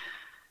 And,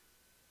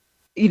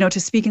 to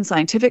speak in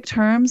scientific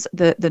terms,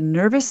 the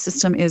nervous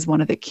system is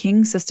one of the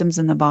king systems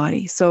in the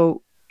body.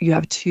 So you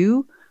have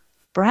two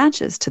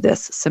branches to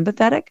this,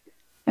 sympathetic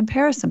and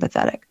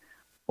parasympathetic.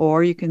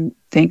 Or you can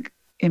think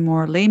in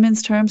more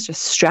layman's terms,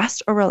 just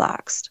stressed or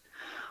relaxed,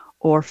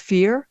 or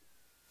fear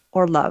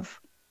or love.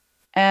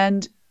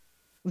 And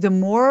the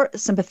more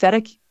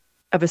sympathetic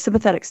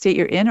state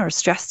you're in or a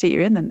stress state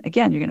you're in, then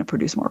again, you're going to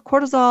produce more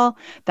cortisol.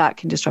 That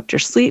can disrupt your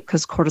sleep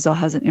because cortisol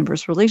has an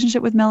inverse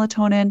relationship with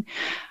melatonin.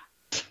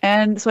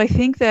 And so I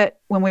think that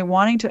when we're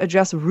wanting to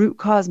address root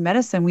cause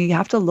medicine, we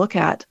have to look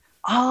at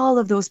all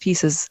of those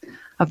pieces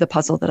of the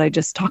puzzle that I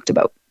just talked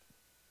about.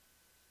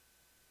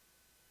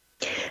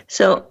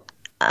 So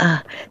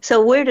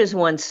where does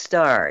one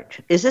start?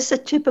 Is this a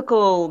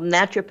typical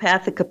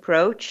naturopathic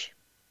approach?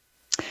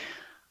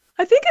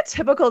 I think a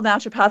typical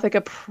naturopathic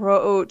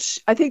approach,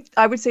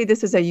 I would say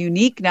this is a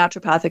unique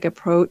naturopathic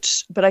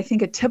approach, but I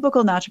think a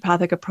typical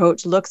naturopathic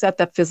approach looks at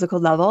the physical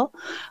level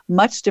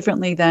much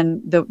differently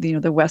than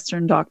the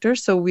Western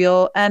doctors.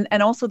 So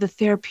and also the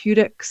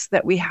therapeutics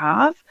that we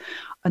have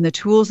and the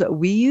tools that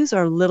we use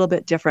are a little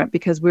bit different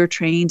because we're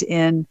trained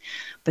in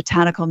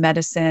botanical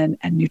medicine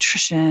and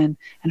nutrition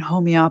and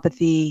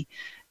homeopathy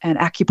and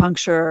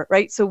acupuncture,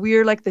 right? So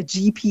we're like the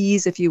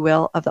GPs, if you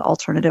will, of the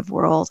alternative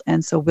world.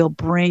 And so we'll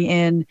bring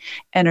in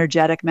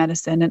energetic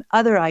medicine and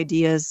other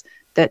ideas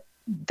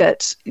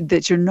that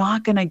you're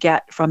not going to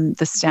get from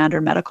the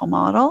standard medical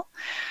model.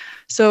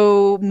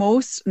 So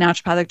most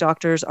naturopathic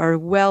doctors are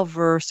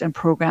well-versed and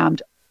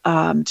programmed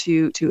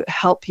to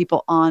help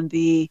people on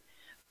the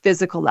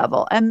physical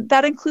level. And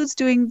that includes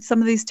doing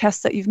some of these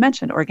tests that you've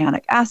mentioned,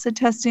 organic acid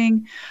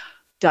testing,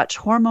 Dutch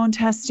hormone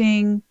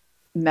testing,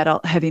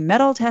 heavy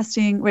metal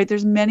testing, right?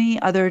 There's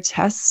many other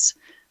tests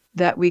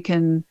that we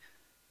can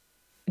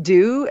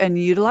do and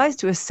utilize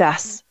to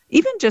assess.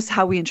 Even just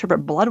how we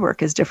interpret blood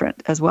work is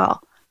different as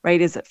well, right?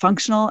 Is it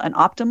functional and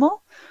optimal,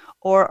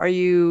 or are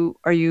you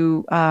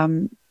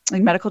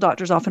like medical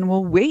doctors often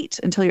will wait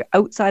until you're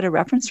outside a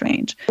reference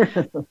range,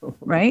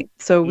 right?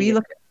 So we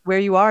look at where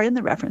you are in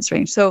the reference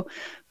range. So,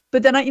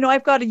 but then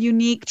I've got a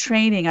unique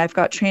training. I've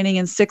got training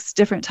in 6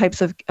 different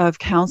types of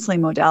counseling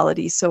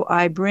modalities. So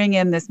I bring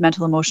in this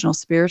mental, emotional,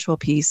 spiritual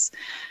piece,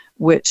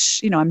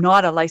 which, I'm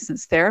not a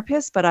licensed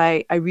therapist, but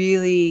I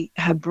really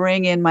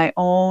bring in my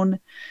own,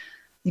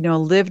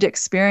 lived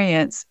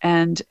experience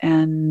and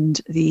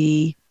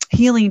the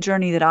healing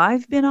journey that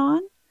I've been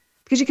on,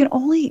 because you can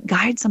only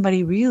guide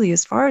somebody really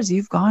as far as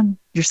you've gone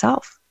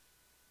yourself.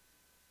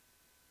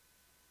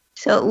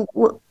 So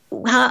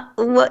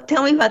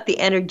tell me about the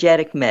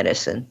energetic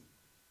medicine.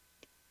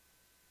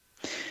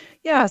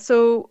 Yeah,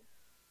 so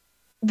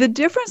the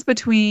difference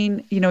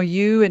between,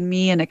 you and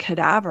me and a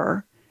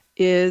cadaver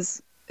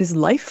is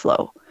life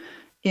flow.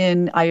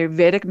 In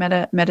Ayurvedic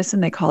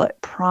medicine, they call it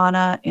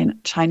prana. In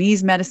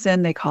Chinese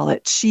medicine, they call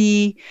it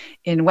qi.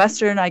 In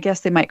Western, I guess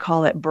they might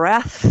call it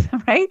breath,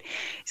 right?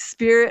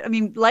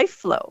 Spirit, life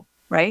flow,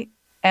 right?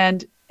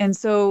 And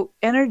so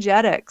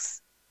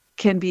energetics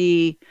can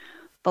be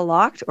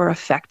blocked or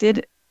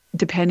affected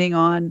depending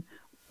on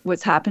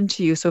what's happened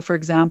to you. So for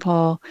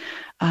example,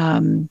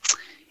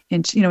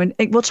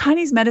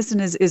 Chinese medicine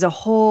is a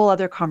whole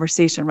other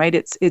conversation, right?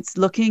 It's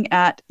looking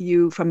at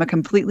you from a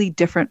completely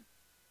different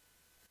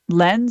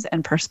lens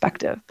and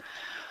perspective.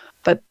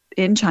 But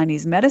in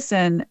Chinese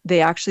medicine,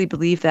 they actually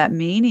believe that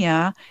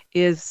mania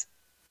is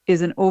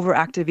an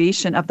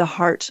overactivation of the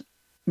heart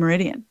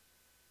meridian,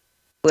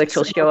 which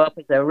will show up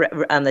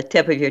on the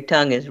tip of your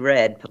tongue as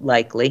red,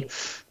 likely.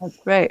 That's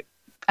right.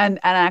 And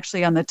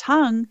actually on the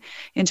tongue,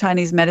 in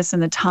Chinese medicine,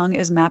 the tongue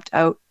is mapped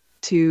out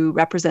to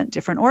represent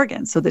different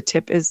organs. So the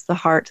tip is the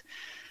heart.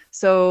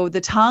 So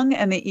the tongue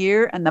and the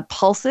ear and the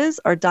pulses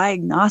are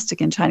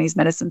diagnostic in Chinese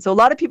medicine. So a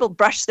lot of people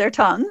brush their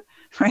tongue,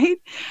 right?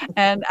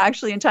 And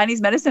actually in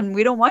Chinese medicine,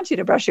 we don't want you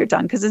to brush your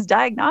tongue because it's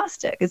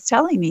diagnostic. It's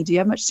telling me, do you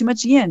have too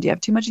much yin? Do you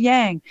have too much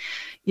yang?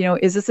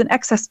 Is this an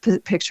excess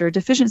picture, a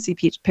deficiency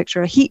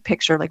picture, a heat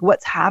picture? Like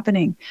what's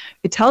happening?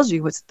 It tells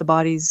you what's the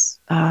body's,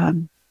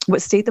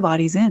 what state the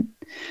body's in.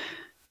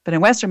 But in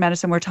Western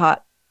medicine, we're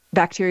taught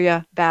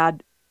bacteria,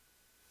 bad,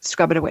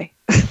 scrub it away.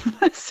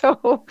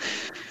 So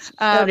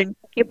did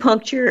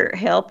acupuncture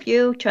help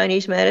you,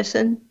 Chinese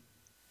medicine?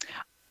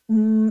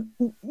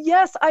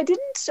 Yes, I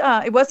didn't.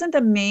 It wasn't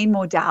the main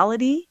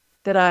modality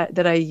that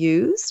I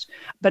used,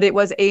 but it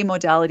was a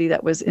modality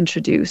that was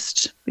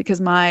introduced because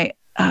my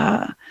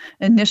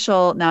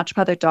initial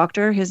naturopathic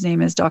doctor, his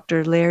name is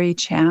Dr. Larry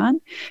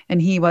Chan,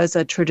 and he was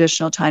a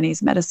traditional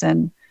Chinese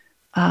medicine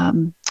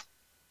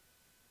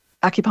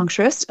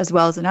acupuncturist, as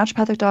well as a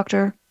naturopathic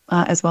doctor,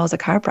 as well as a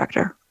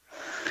chiropractor.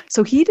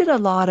 So he did a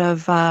lot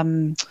of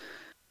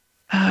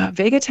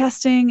Vega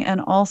testing, and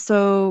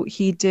also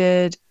he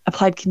did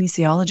applied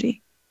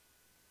kinesiology.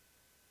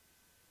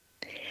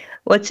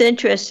 What's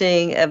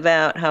interesting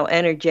about how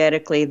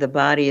energetically the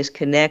body is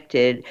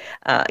connected,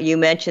 you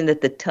mentioned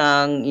that the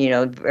tongue,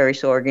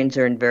 various organs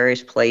are in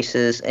various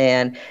places,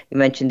 and you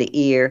mentioned the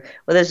ear.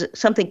 Well, there's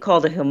something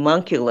called a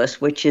homunculus,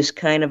 which is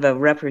kind of a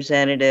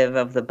representative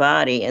of the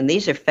body, and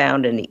these are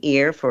found in the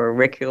ear for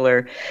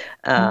auricular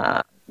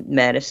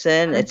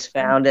medicine. It's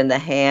found in the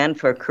hand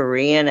for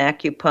Korean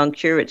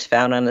acupuncture. It's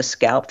found on the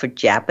scalp for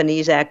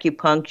Japanese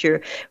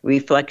acupuncture.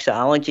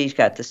 Reflexology's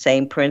got the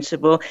same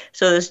principle.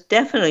 So there's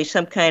definitely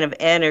some kind of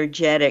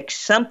energetic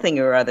something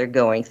or other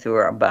going through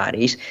our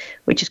bodies,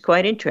 which is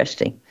quite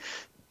interesting.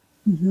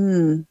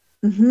 Mm-hmm.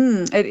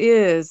 Mm-hmm. It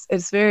is.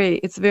 It's very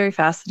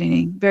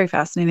fascinating. Very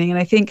fascinating. And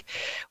I think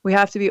we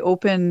have to be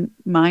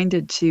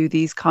open-minded to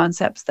these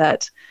concepts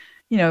that,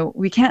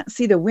 we can't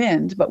see the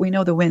wind, but we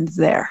know the wind's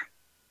there.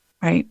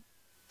 Right.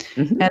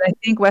 Mm-hmm. And I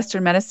think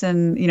Western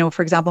medicine,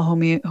 for example,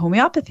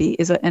 homeopathy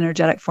is an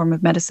energetic form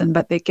of medicine,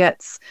 but it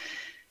gets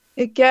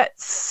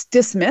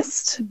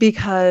dismissed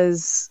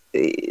because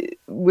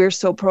we're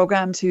so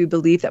programmed to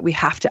believe that we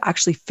have to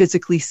actually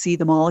physically see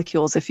the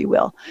molecules, if you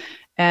will.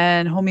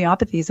 And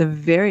homeopathy is a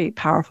very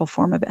powerful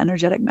form of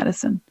energetic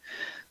medicine.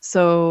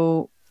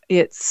 So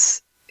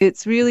it's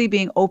really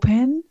being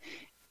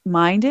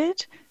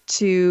open-minded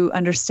to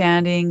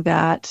understanding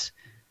that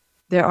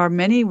there are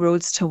many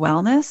roads to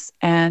wellness,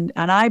 and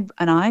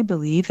I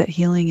believe that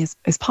healing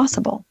is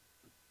possible.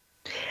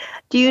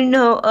 Do you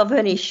know of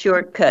any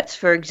shortcuts?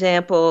 For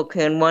example,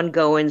 can one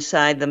go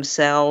inside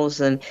themselves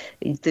and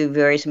through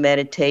various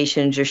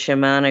meditations or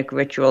shamanic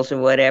rituals or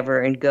whatever,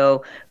 and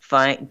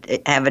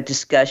have a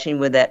discussion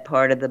with that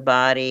part of the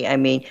body? I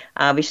mean,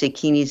 obviously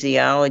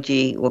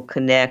kinesiology will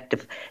connect,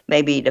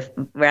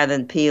 rather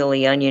than peel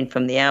the onion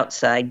from the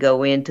outside,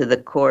 go into the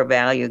core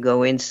value,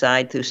 go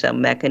inside through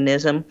some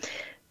mechanism.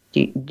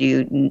 Do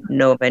you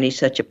know of any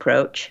such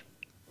approach?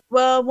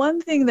 Well,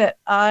 one thing that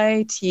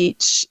I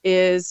teach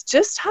is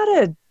just how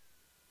to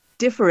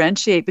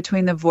differentiate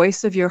between the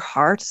voice of your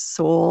heart,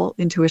 soul,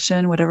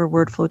 intuition, whatever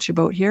word floats your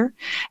boat here,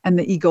 and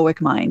the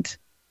egoic mind.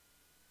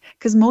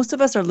 Because most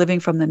of us are living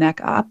from the neck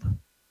up.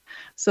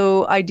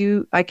 So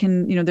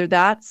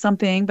that's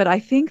something, but I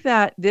think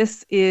that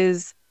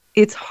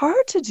it's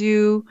hard to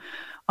do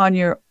on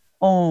your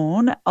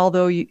own,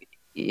 although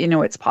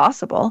it's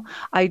possible.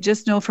 I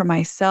just know for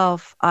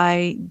myself,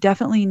 I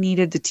definitely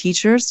needed the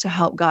teachers to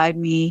help guide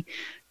me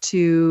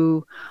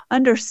to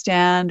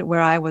understand where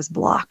I was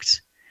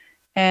blocked.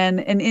 And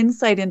an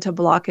insight into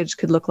blockage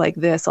could look like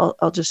this.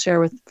 I'll just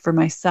share for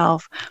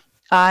myself.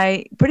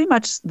 I pretty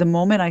much, the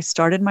moment I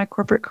started my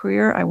corporate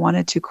career, I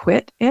wanted to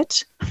quit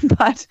it,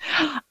 but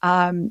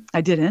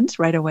I didn't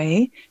right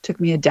away. It took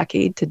me a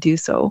decade to do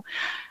so.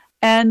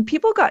 And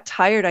people got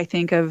tired, I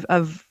think, of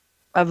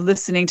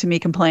listening to me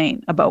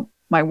complain about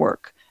my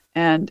work.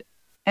 And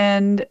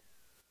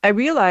I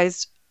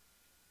realized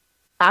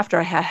after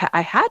I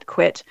had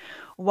quit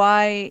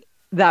why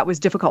that was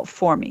difficult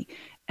for me.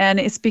 And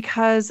it's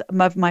because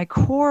of my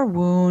core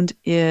wound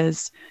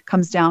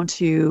comes down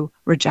to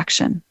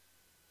rejection.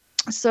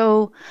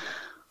 So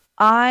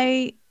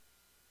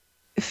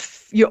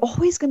you're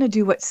always going to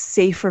do what's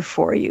safer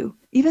for you,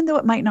 even though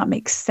it might not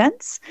make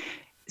sense.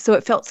 So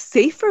it felt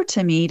safer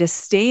to me to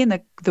stay in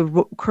the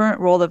current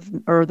role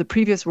the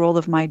previous role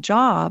of my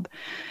job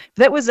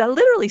that was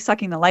literally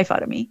sucking the life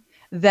out of me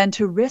than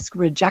to risk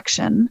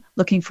rejection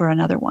looking for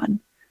another one.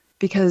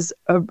 Because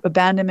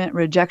abandonment,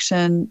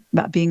 rejection,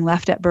 being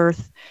left at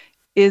birth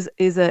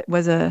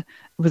was a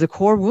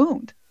core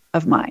wound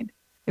of mine.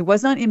 It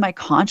was not in my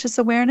conscious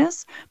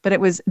awareness, but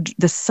it was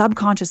the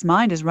subconscious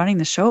mind is running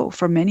the show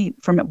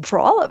for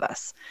all of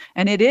us.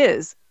 And it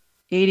is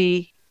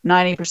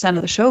 80-90%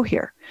 of the show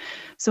here.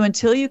 So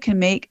until you can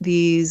make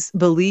these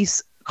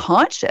beliefs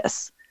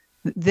conscious,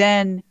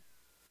 then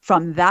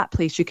from that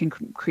place you can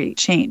create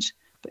change.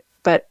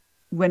 But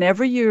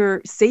whenever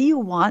say you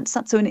want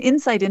something, so an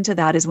insight into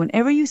that is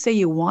whenever you say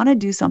you want to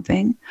do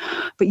something,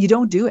 but you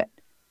don't do it.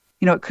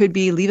 It could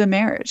be leave a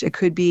marriage. It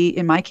could be,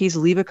 in my case,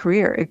 leave a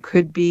career. It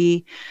could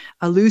be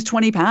lose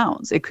 20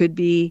 pounds. It could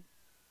be,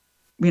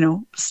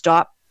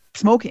 stop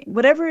smoking.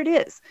 Whatever it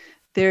is,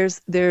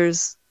 there's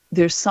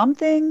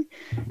something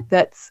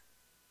that's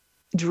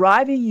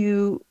driving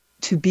you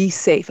to be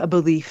safe, a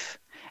belief.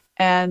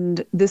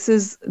 And this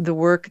is the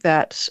work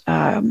that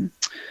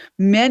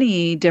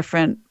many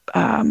different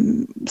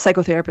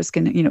psychotherapists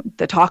can,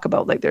 that talk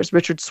about. Like there's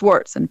Richard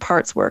Swartz and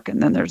Part's work,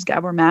 and then there's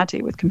Gabor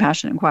Mate with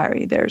Compassion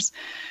Inquiry. There's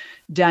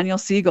Daniel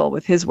Siegel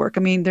with his work.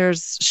 I mean,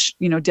 there's,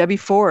 Debbie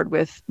Ford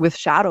with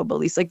shadow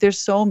beliefs. Like there's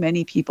so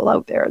many people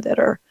out there that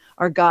are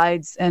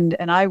guides. And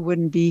I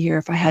wouldn't be here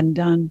if I hadn't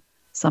done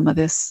some of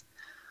this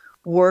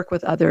work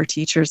with other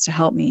teachers to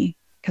help me,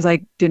 because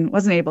I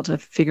wasn't able to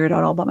figure it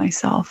out all by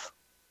myself.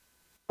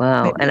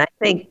 Wow. And I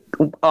think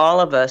all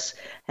of us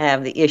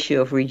have the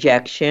issue of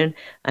rejection.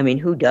 I mean,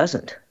 who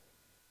doesn't?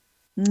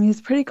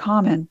 It's pretty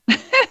common.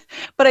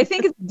 But I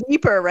think it's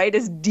deeper, right?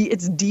 It's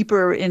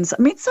deeper in some.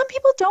 I mean, some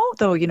people don't,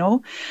 though.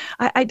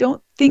 I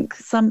don't think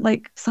some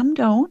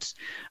don't.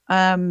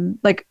 I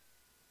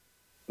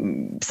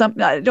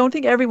don't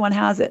think everyone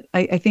has it.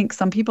 I think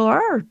some people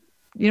are.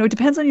 It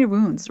depends on your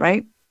wounds,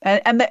 right?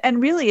 And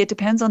really, it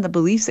depends on the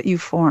beliefs that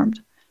you've formed,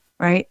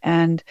 right?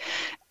 And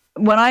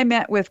when I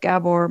met with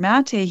Gabor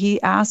Mate,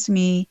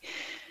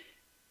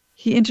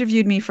 he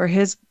interviewed me for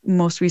his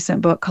most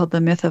recent book called The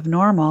Myth of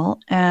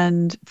Normal,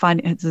 and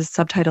the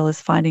subtitle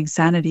is Finding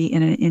Sanity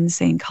in an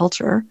Insane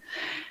Culture,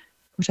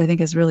 which I think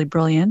is really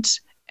brilliant.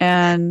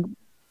 And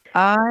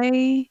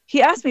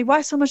he asked me,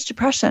 why so much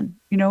depression?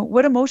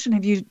 What emotion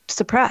have you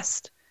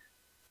suppressed?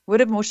 What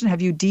emotion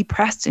have you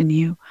depressed in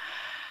you?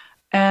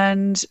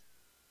 And,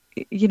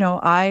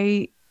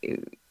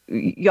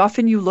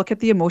 often you look at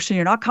the emotion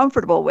you're not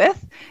comfortable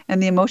with,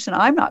 and the emotion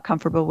I'm not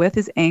comfortable with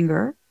is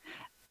anger.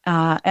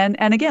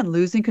 And again,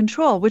 losing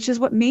control, which is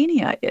what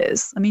mania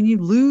is. I mean,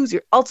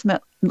 you're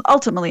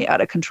ultimately out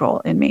of control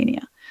in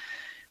mania.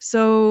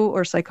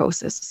 Or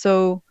psychosis.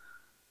 So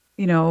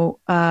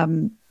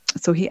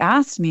he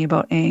asked me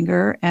about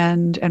anger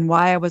and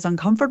why I was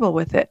uncomfortable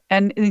with it.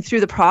 And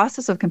through the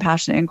process of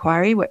compassionate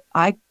inquiry, what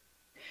I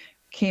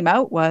came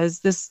out was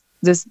this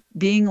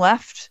being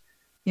left,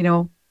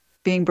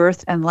 being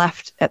birthed and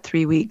left at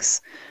 3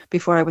 weeks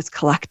before I was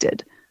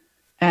collected.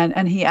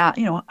 And he asked,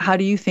 how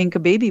do you think a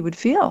baby would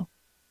feel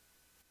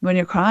when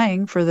you're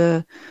crying for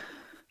the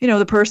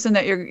person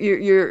that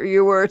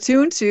you were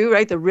attuned to,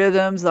 right? The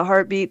rhythms, the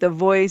heartbeat, the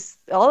voice,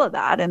 all of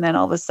that. And then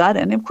all of a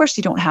sudden, of course,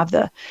 you don't have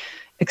the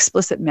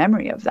explicit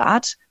memory of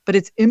that, but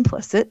it's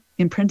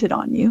imprinted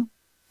on you,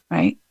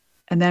 right?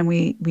 And then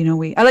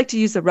I like to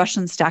use the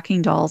Russian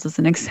stacking dolls as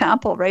an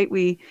example, right?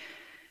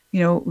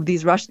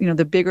 These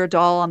the bigger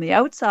doll on the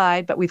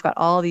outside, but we've got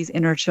all these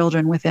inner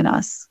children within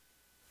us.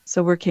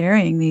 So we're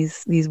carrying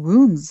these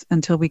wounds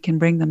until we can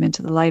bring them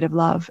into the light of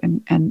love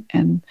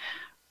and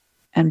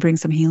bring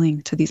some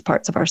healing to these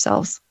parts of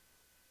ourselves.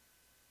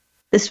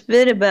 This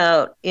bit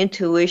about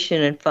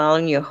intuition and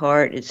following your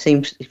heart, it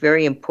seems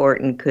very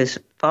important, because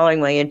following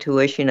my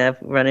intuition,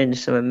 I've run into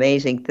some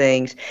amazing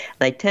things.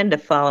 And I tend to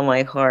follow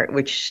my heart,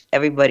 which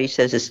everybody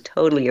says is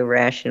totally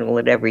irrational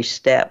at every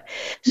step.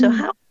 So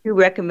how do you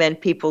recommend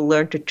people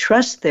learn to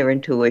trust their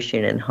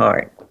intuition and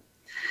heart?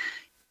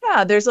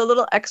 Yeah, there's a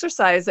little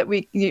exercise that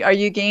are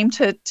you game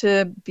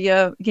to be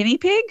a guinea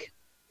pig?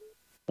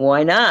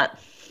 Why not?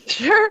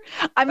 Sure.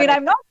 I mean,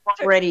 I'm not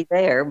already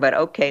there, but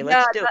okay,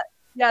 let's do it.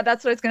 Yeah,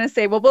 that's what I was going to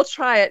say. Well, we'll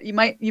try it. You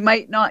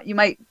might not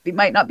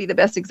be the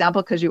best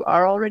example because you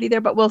are already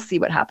there, but we'll see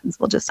what happens.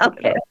 We'll just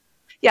okay.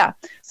 Yeah.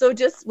 So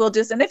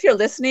and if you're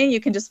listening,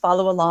 you can just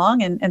follow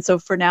along. And so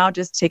for now,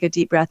 just take a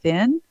deep breath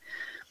in.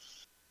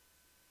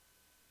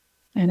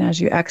 And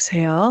as you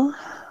exhale,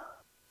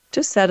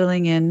 just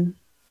settling in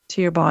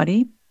to your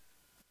body.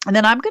 And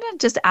then I'm going to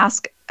just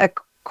ask a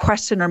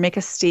question or make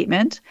a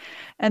statement.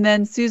 And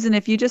then Susan,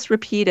 if you just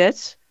repeat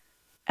it,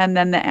 and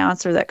then the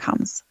answer that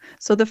comes.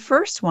 So the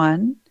first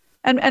one,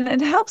 and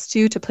it helps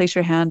too to place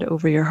your hand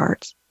over your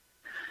heart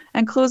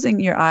and closing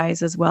your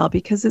eyes as well,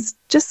 because it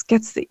just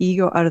gets the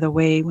ego out of the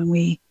way when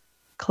we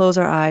close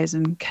our eyes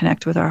and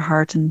connect with our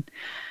heart and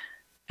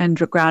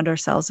ground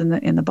ourselves in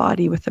the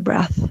body with the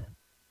breath.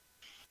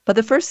 But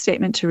the first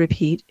statement to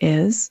repeat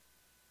is,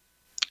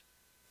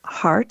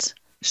 heart,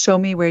 show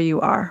me where you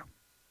are.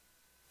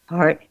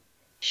 Heart,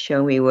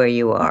 show me where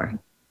you are.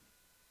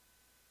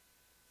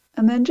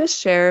 And then just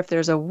share if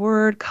there's a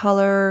word,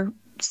 color,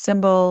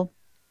 symbol.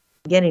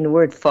 Getting the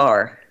word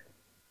far.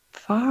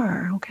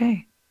 Far,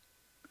 okay.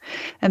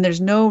 And there's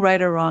no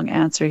right or wrong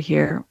answer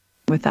here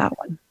with that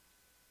one.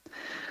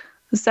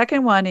 The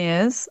second one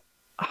is,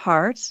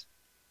 heart,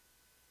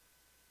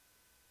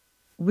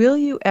 will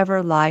you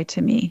ever lie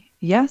to me?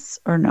 Yes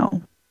or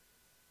no?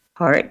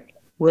 Heart,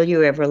 will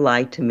you ever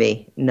lie to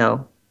me?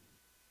 No.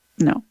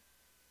 No.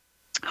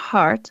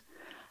 Heart,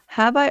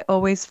 have I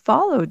always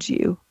followed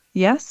you?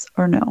 Yes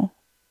or no?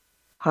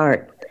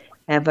 Heart,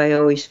 have I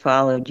always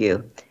followed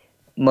you?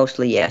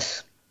 Mostly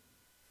yes.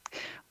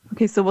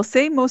 Okay, so we'll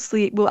say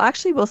mostly, we'll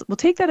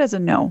take that as a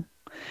no.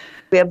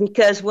 Yeah,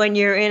 because when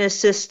you're in a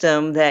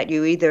system that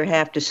you either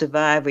have to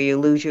survive or you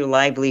lose your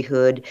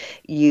livelihood,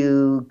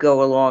 you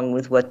go along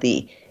with what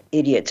the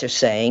idiots are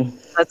saying.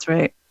 That's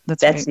right.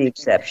 That's the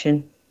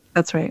exception.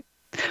 That's right.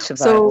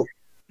 Survival. So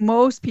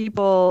most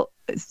people,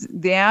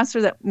 the answer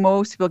that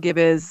most people give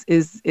is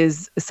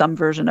some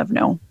version of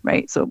no,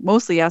 right? So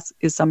mostly yes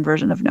is some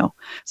version of no.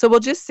 So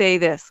we'll just say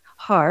this,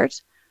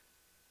 heart,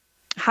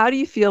 how do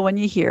you feel when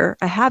you hear,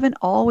 I haven't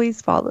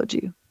always followed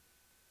you?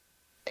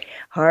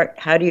 Heart,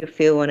 how do you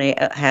feel when I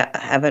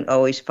haven't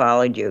always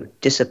followed you?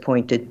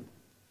 Disappointed.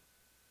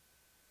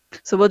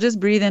 So we'll just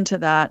breathe into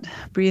that,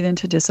 breathe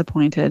into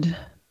disappointed.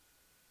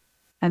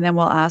 And then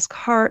we'll ask,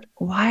 heart,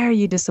 why are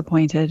you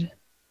disappointed?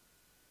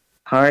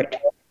 Heart,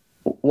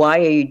 why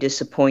are you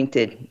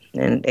disappointed?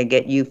 And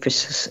again, you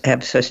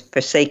have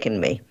forsaken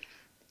me.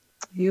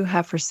 You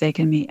have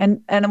forsaken me.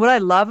 And what I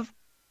love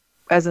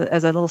as a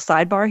little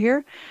sidebar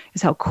here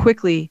is how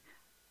quickly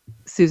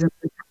Susan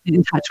is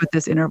in touch with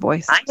this inner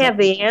voice. I have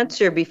the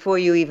answer before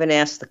you even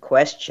ask the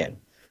question.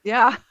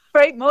 Yeah,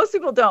 right. Most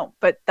people don't,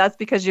 but that's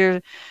because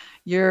you're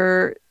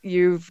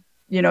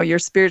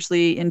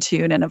spiritually in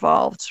tune and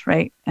evolved,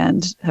 right?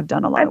 And have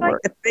done a lot of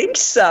work. I think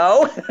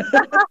so.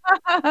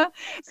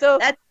 So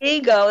that's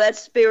ego, that's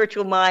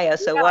spiritual Maya.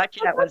 So yeah, watch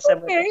out when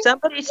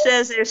somebody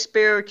says they're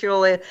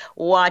spiritual,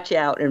 watch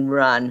out and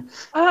run.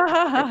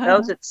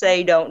 Those that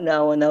say don't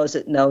know, and those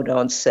that know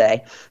don't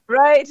say.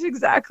 Right,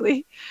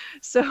 exactly.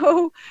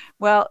 So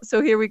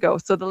here we go.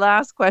 So the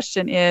last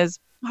question is,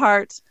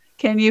 heart,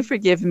 can you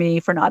forgive me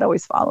for not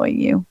always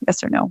following you?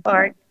 Yes or no?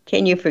 Heart,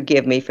 can you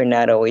forgive me for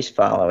not always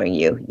following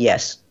you?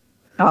 Yes.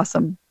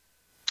 Awesome.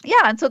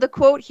 Yeah, and so the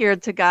quote here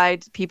to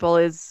guide people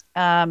is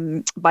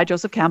by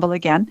Joseph Campbell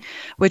again,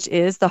 which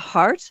is, the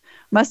heart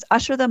must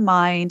usher the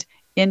mind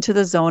into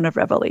the zone of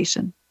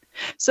revelation.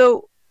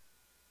 So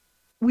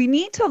we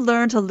need to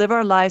learn to live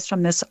our lives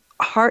from this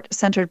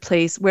heart-centered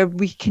place where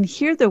we can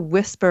hear the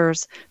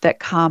whispers that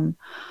come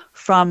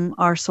from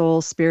our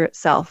soul, spirit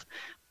self.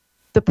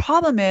 The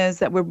problem is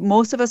that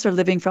most of us are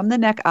living from the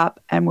neck up,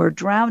 and we're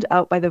drowned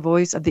out by the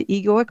voice of the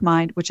egoic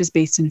mind, which is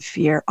based in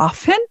fear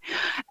often.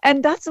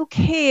 And that's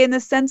okay in the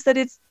sense that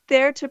it's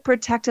there to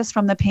protect us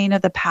from the pain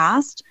of the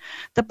past.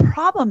 The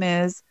problem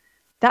is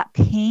that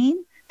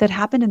pain that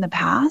happened in the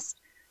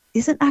past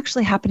isn't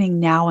actually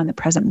happening now in the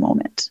present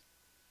moment.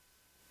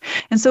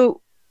 And so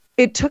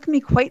it took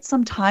me quite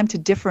some time to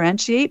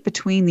differentiate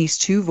between these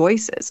two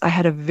voices. I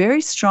had a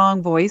very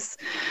strong voice,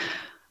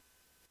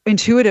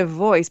 intuitive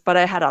voice, but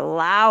I had a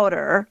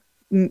louder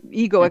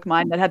egoic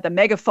mind that had the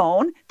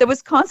megaphone that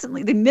was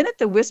constantly, the minute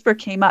the whisper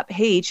came up,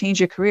 hey, change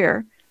your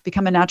career,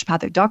 become a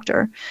naturopathic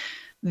doctor,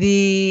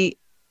 the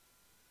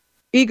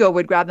ego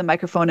would grab the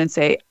microphone and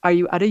say, are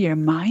you out of your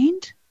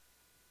mind?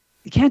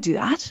 You can't do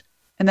that.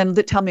 And then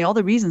tell me all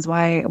the reasons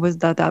why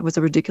that was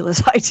a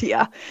ridiculous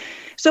idea.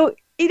 So,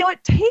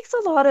 it takes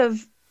a lot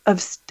of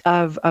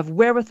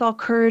wherewithal,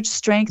 courage,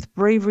 strength,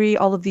 bravery,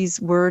 all of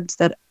these words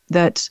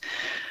that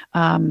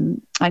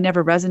I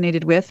never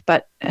resonated with,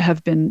 but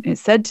have been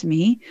said to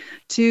me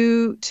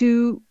to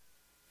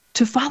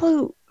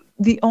follow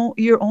the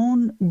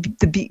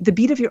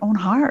beat of your own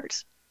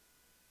heart.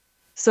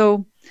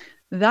 So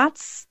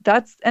that's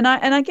and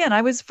again,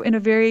 I was in a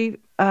very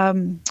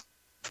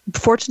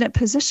fortunate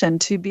position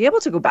to be able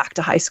to go back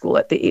to high school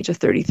at the age of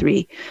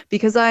 33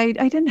 because I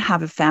didn't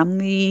have a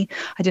family,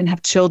 I didn't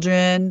have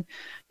children,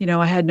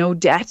 I had no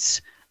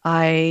debt.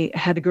 I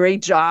had a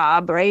great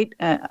job, right?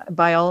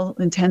 By all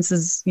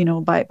intents,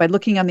 by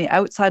looking on the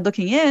outside,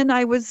 looking in,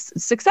 I was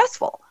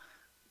successful,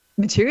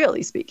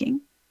 materially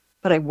speaking,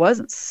 but I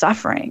wasn't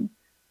suffering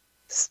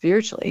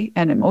spiritually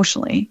and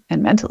emotionally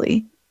and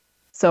mentally.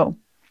 So,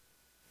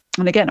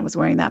 and again, I was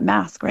wearing that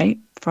mask, right,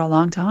 for a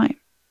long time.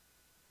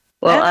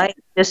 Well, I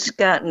just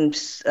gotten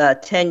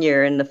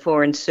tenure in the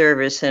Foreign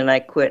Service, and I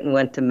quit and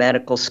went to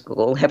medical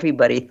school.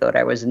 Everybody thought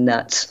I was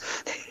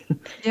nuts.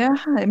 Yeah,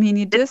 I mean,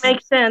 you just... It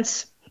makes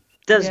sense.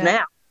 Does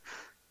now.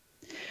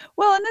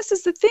 Well, and this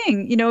is the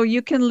thing,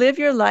 you can live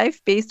your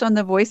life based on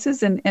the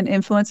voices and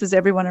influences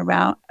everyone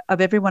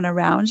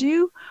around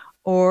you,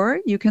 or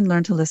you can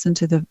learn to listen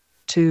to the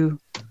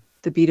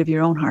beat of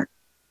your own heart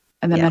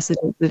and the message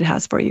that it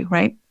has for you,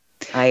 right?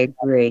 I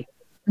agree.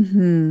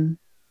 Mm-hmm.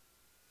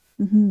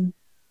 Mm-hmm.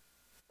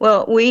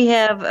 Well, we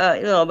have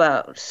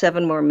about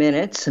 7 more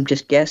minutes. I'm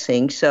just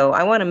guessing. So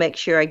I want to make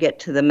sure I get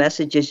to the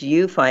messages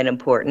you find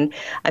important.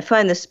 I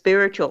find the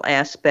spiritual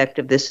aspect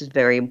of this is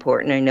very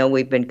important. I know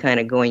we've been kind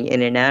of going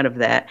in and out of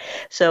that.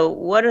 So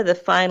what are the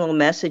final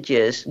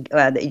messages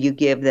that you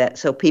give that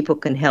so people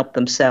can help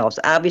themselves?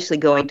 Obviously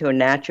going to a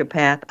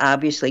naturopath,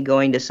 obviously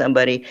going to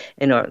somebody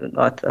in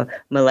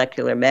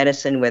molecular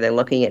medicine where they're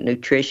looking at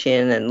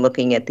nutrition and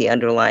looking at the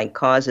underlying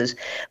causes.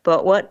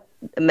 But what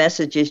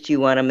messages do you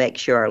want to make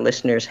sure our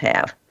listeners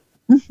have?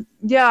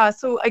 Yeah,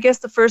 so I guess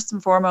the first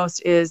and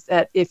foremost is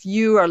that if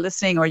you are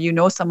listening or you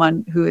know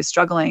someone who is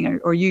struggling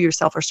or you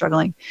yourself are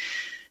struggling,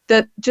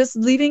 that just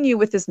leaving you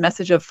with this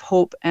message of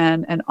hope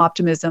and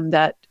optimism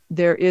that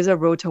there is a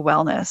road to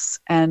wellness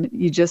and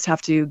you just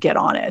have to get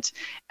on it.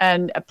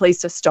 And a place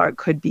to start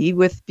could be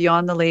with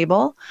Beyond the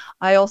Label.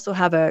 I also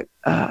have a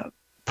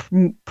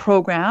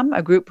program,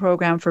 a group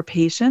program for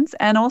patients,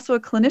 and also a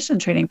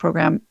clinician training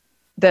program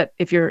that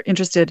if you're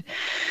interested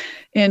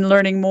in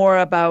learning more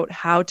about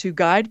how to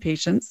guide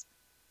patients,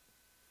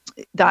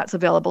 that's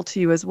available to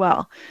you as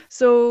well.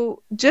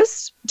 So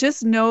just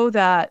know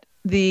that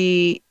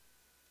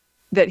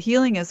that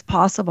healing is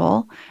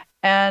possible,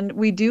 and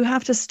we do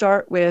have to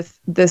start with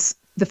this.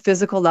 The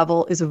physical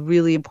level is a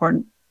really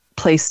important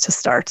place to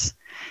start,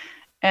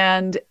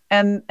 and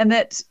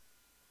that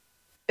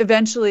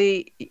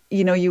eventually,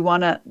 you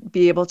want to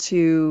be able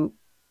to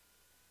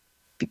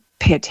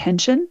pay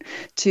attention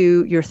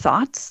to your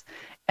thoughts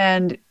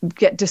and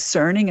get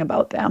discerning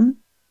about them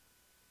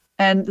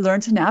and learn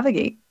to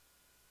navigate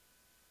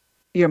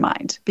your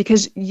mind,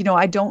 because,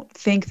 I don't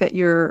think that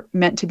you're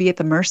meant to be at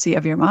the mercy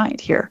of your mind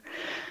here.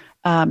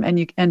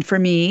 And for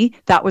me,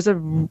 that was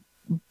a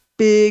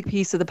big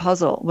piece of the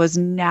puzzle, was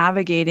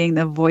navigating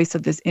the voice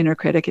of this inner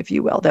critic, if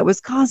you will, that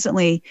was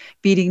constantly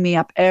beating me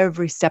up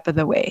every step of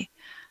the way.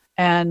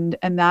 And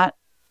that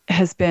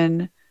has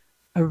been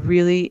a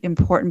really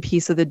important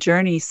piece of the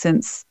journey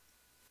since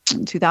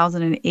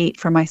 2008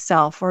 for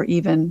myself, or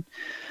even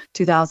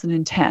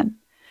 2010.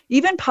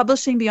 Even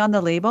publishing Beyond the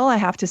Label, I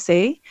have to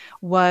say,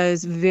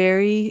 was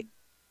very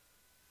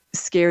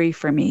scary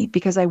for me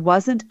because I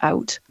wasn't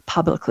out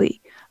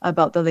publicly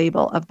about the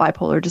label of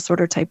bipolar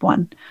disorder type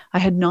 1. I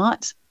had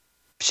not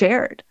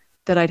shared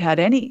that I'd had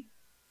any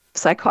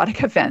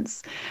psychotic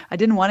events. I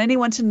didn't want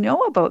anyone to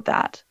know about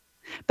that.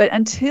 But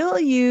until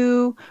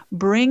you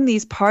bring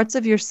these parts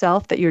of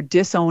yourself that you're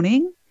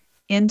disowning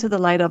into the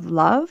light of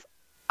love,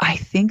 I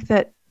think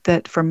that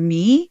for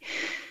me,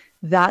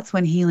 that's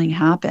when healing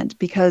happened.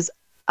 Because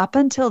up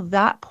until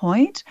that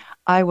point,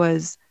 I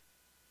was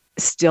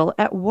still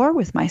at war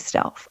with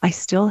myself. I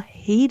still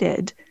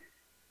hated,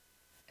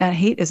 and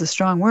hate is a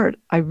strong word.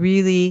 I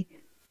really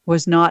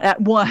was not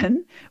at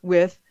one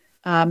with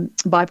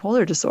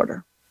bipolar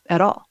disorder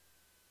at all.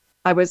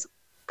 I was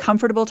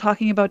comfortable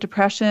talking about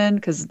depression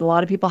because a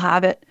lot of people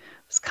have it. I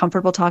was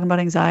comfortable talking about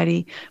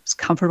anxiety. I was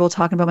comfortable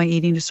talking about my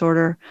eating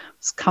disorder. I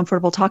was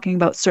comfortable talking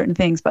about certain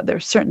things, but there are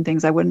certain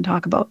things I wouldn't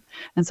talk about.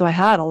 And so I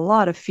had a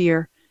lot of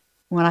fear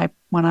when I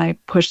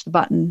pushed the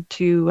button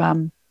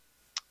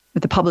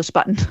with the publish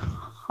button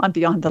on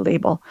Beyond the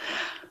Label.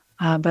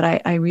 But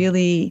I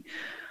really,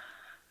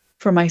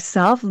 for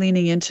myself,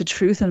 leaning into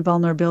truth and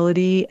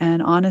vulnerability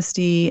and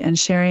honesty and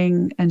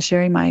sharing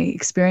my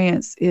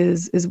experience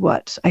is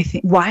what I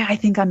think, why I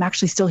think I'm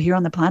actually still here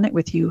on the planet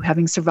with you,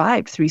 having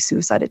survived 3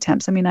 suicide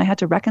attempts. I mean, I had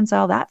to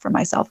reconcile that for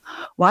myself.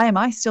 Why am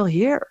I still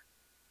here?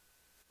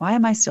 Why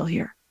am I still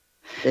here?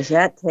 Does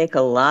that take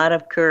a lot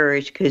of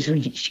courage?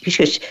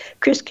 Because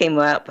Chris came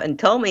up and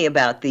told me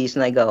about these,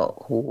 and I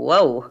go,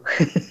 whoa.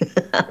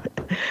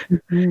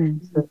 Mm-hmm.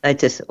 I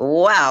just,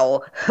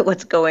 wow,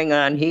 what's going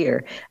on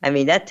here? I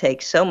mean, that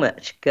takes so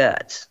much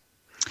guts.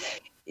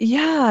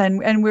 Yeah,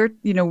 and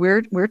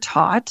we're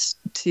taught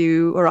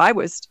to, or I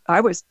was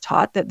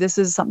taught that this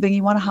is something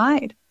you want to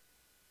hide.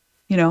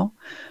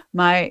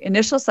 My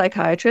initial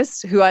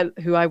psychiatrist, who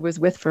I was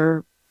with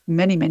for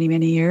many, many,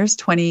 many years,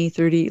 20,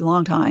 30,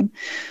 long time.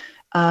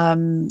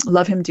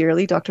 Love him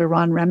dearly, Dr.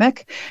 Ron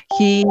Remick.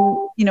 He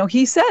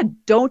said,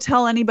 don't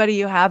tell anybody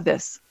you have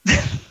this.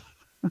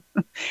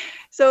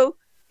 So,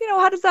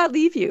 how does that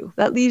leave you?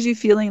 That leaves you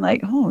feeling like,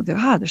 oh,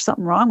 God, there's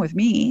something wrong with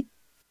me.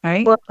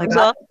 Right? Well, it's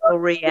also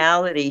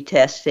reality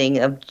testing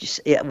of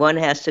one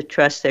has to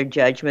trust their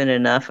judgment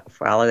enough,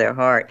 follow their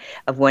heart,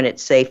 of when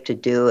it's safe to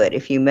do it.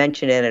 If you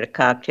mention it at a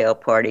cocktail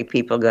party,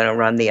 people are going to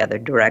run the other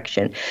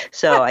direction.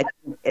 So I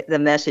think the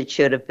message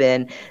should have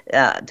been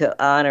to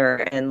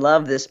honor and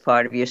love this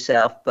part of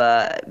yourself,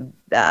 but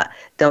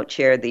don't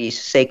share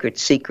these sacred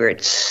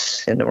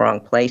secrets in the wrong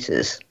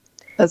places.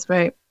 That's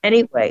right.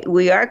 Anyway,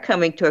 we are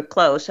coming to a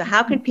close. So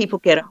how can people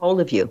get a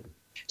hold of you?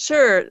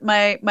 Sure.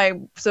 My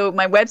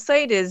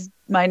website is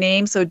my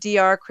name, so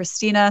Dr.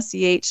 Christina,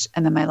 CH,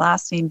 and then my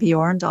last name,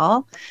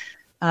 Bjorndal,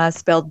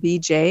 spelled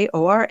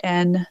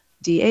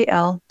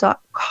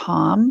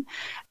BJORNDAL.com.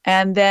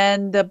 And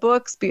then the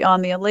books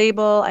Beyond the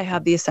Label, I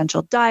have The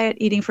Essential Diet,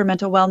 Eating for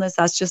Mental Wellness.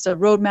 That's just a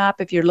roadmap.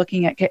 If you're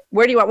looking at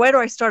where do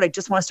I start? I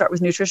just want to start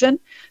with nutrition.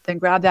 Then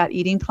grab that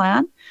eating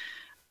plan.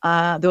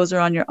 Those are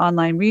on your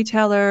online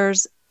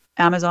retailers,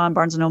 Amazon,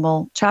 Barnes &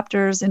 Noble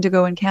chapters,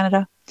 Indigo in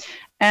Canada.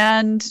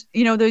 And,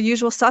 the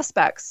usual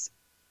suspects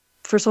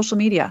for social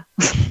media,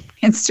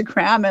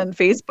 Instagram and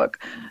Facebook.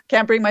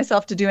 Can't bring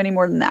myself to do any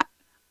more than that.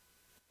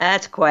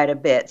 That's quite a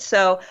bit.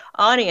 So,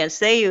 audience,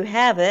 there you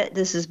have it.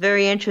 This is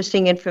very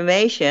interesting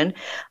information.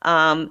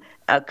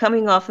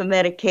 Coming off of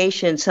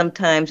medication,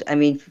 sometimes,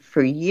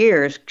 for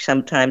years,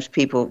 sometimes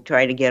people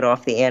try to get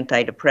off the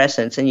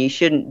antidepressants, and you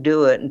shouldn't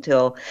do it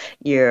until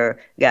you're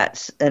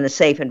got in a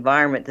safe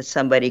environment that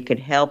somebody could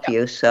help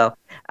you. So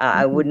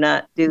I would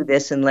not do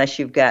this unless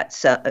you've got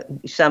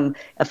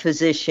a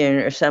physician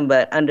or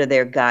somebody under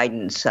their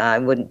guidance. I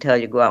wouldn't tell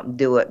you go out and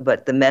do it,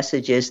 but the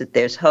message is that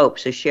there's hope.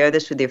 So share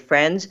this with your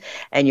friends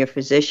and your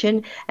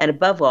physician, and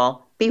above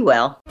all, be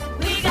well.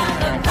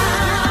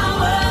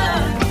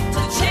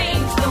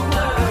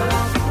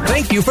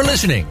 Thank you for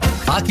listening.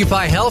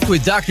 Occupy Health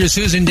with Dr.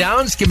 Susan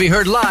Downs can be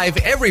heard live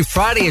every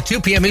Friday at 2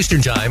 p.m.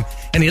 Eastern Time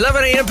and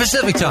 11 a.m.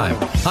 Pacific Time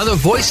on the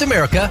Voice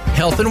America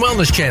Health and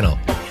Wellness Channel.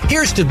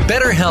 Here's to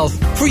better health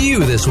for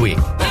you this week.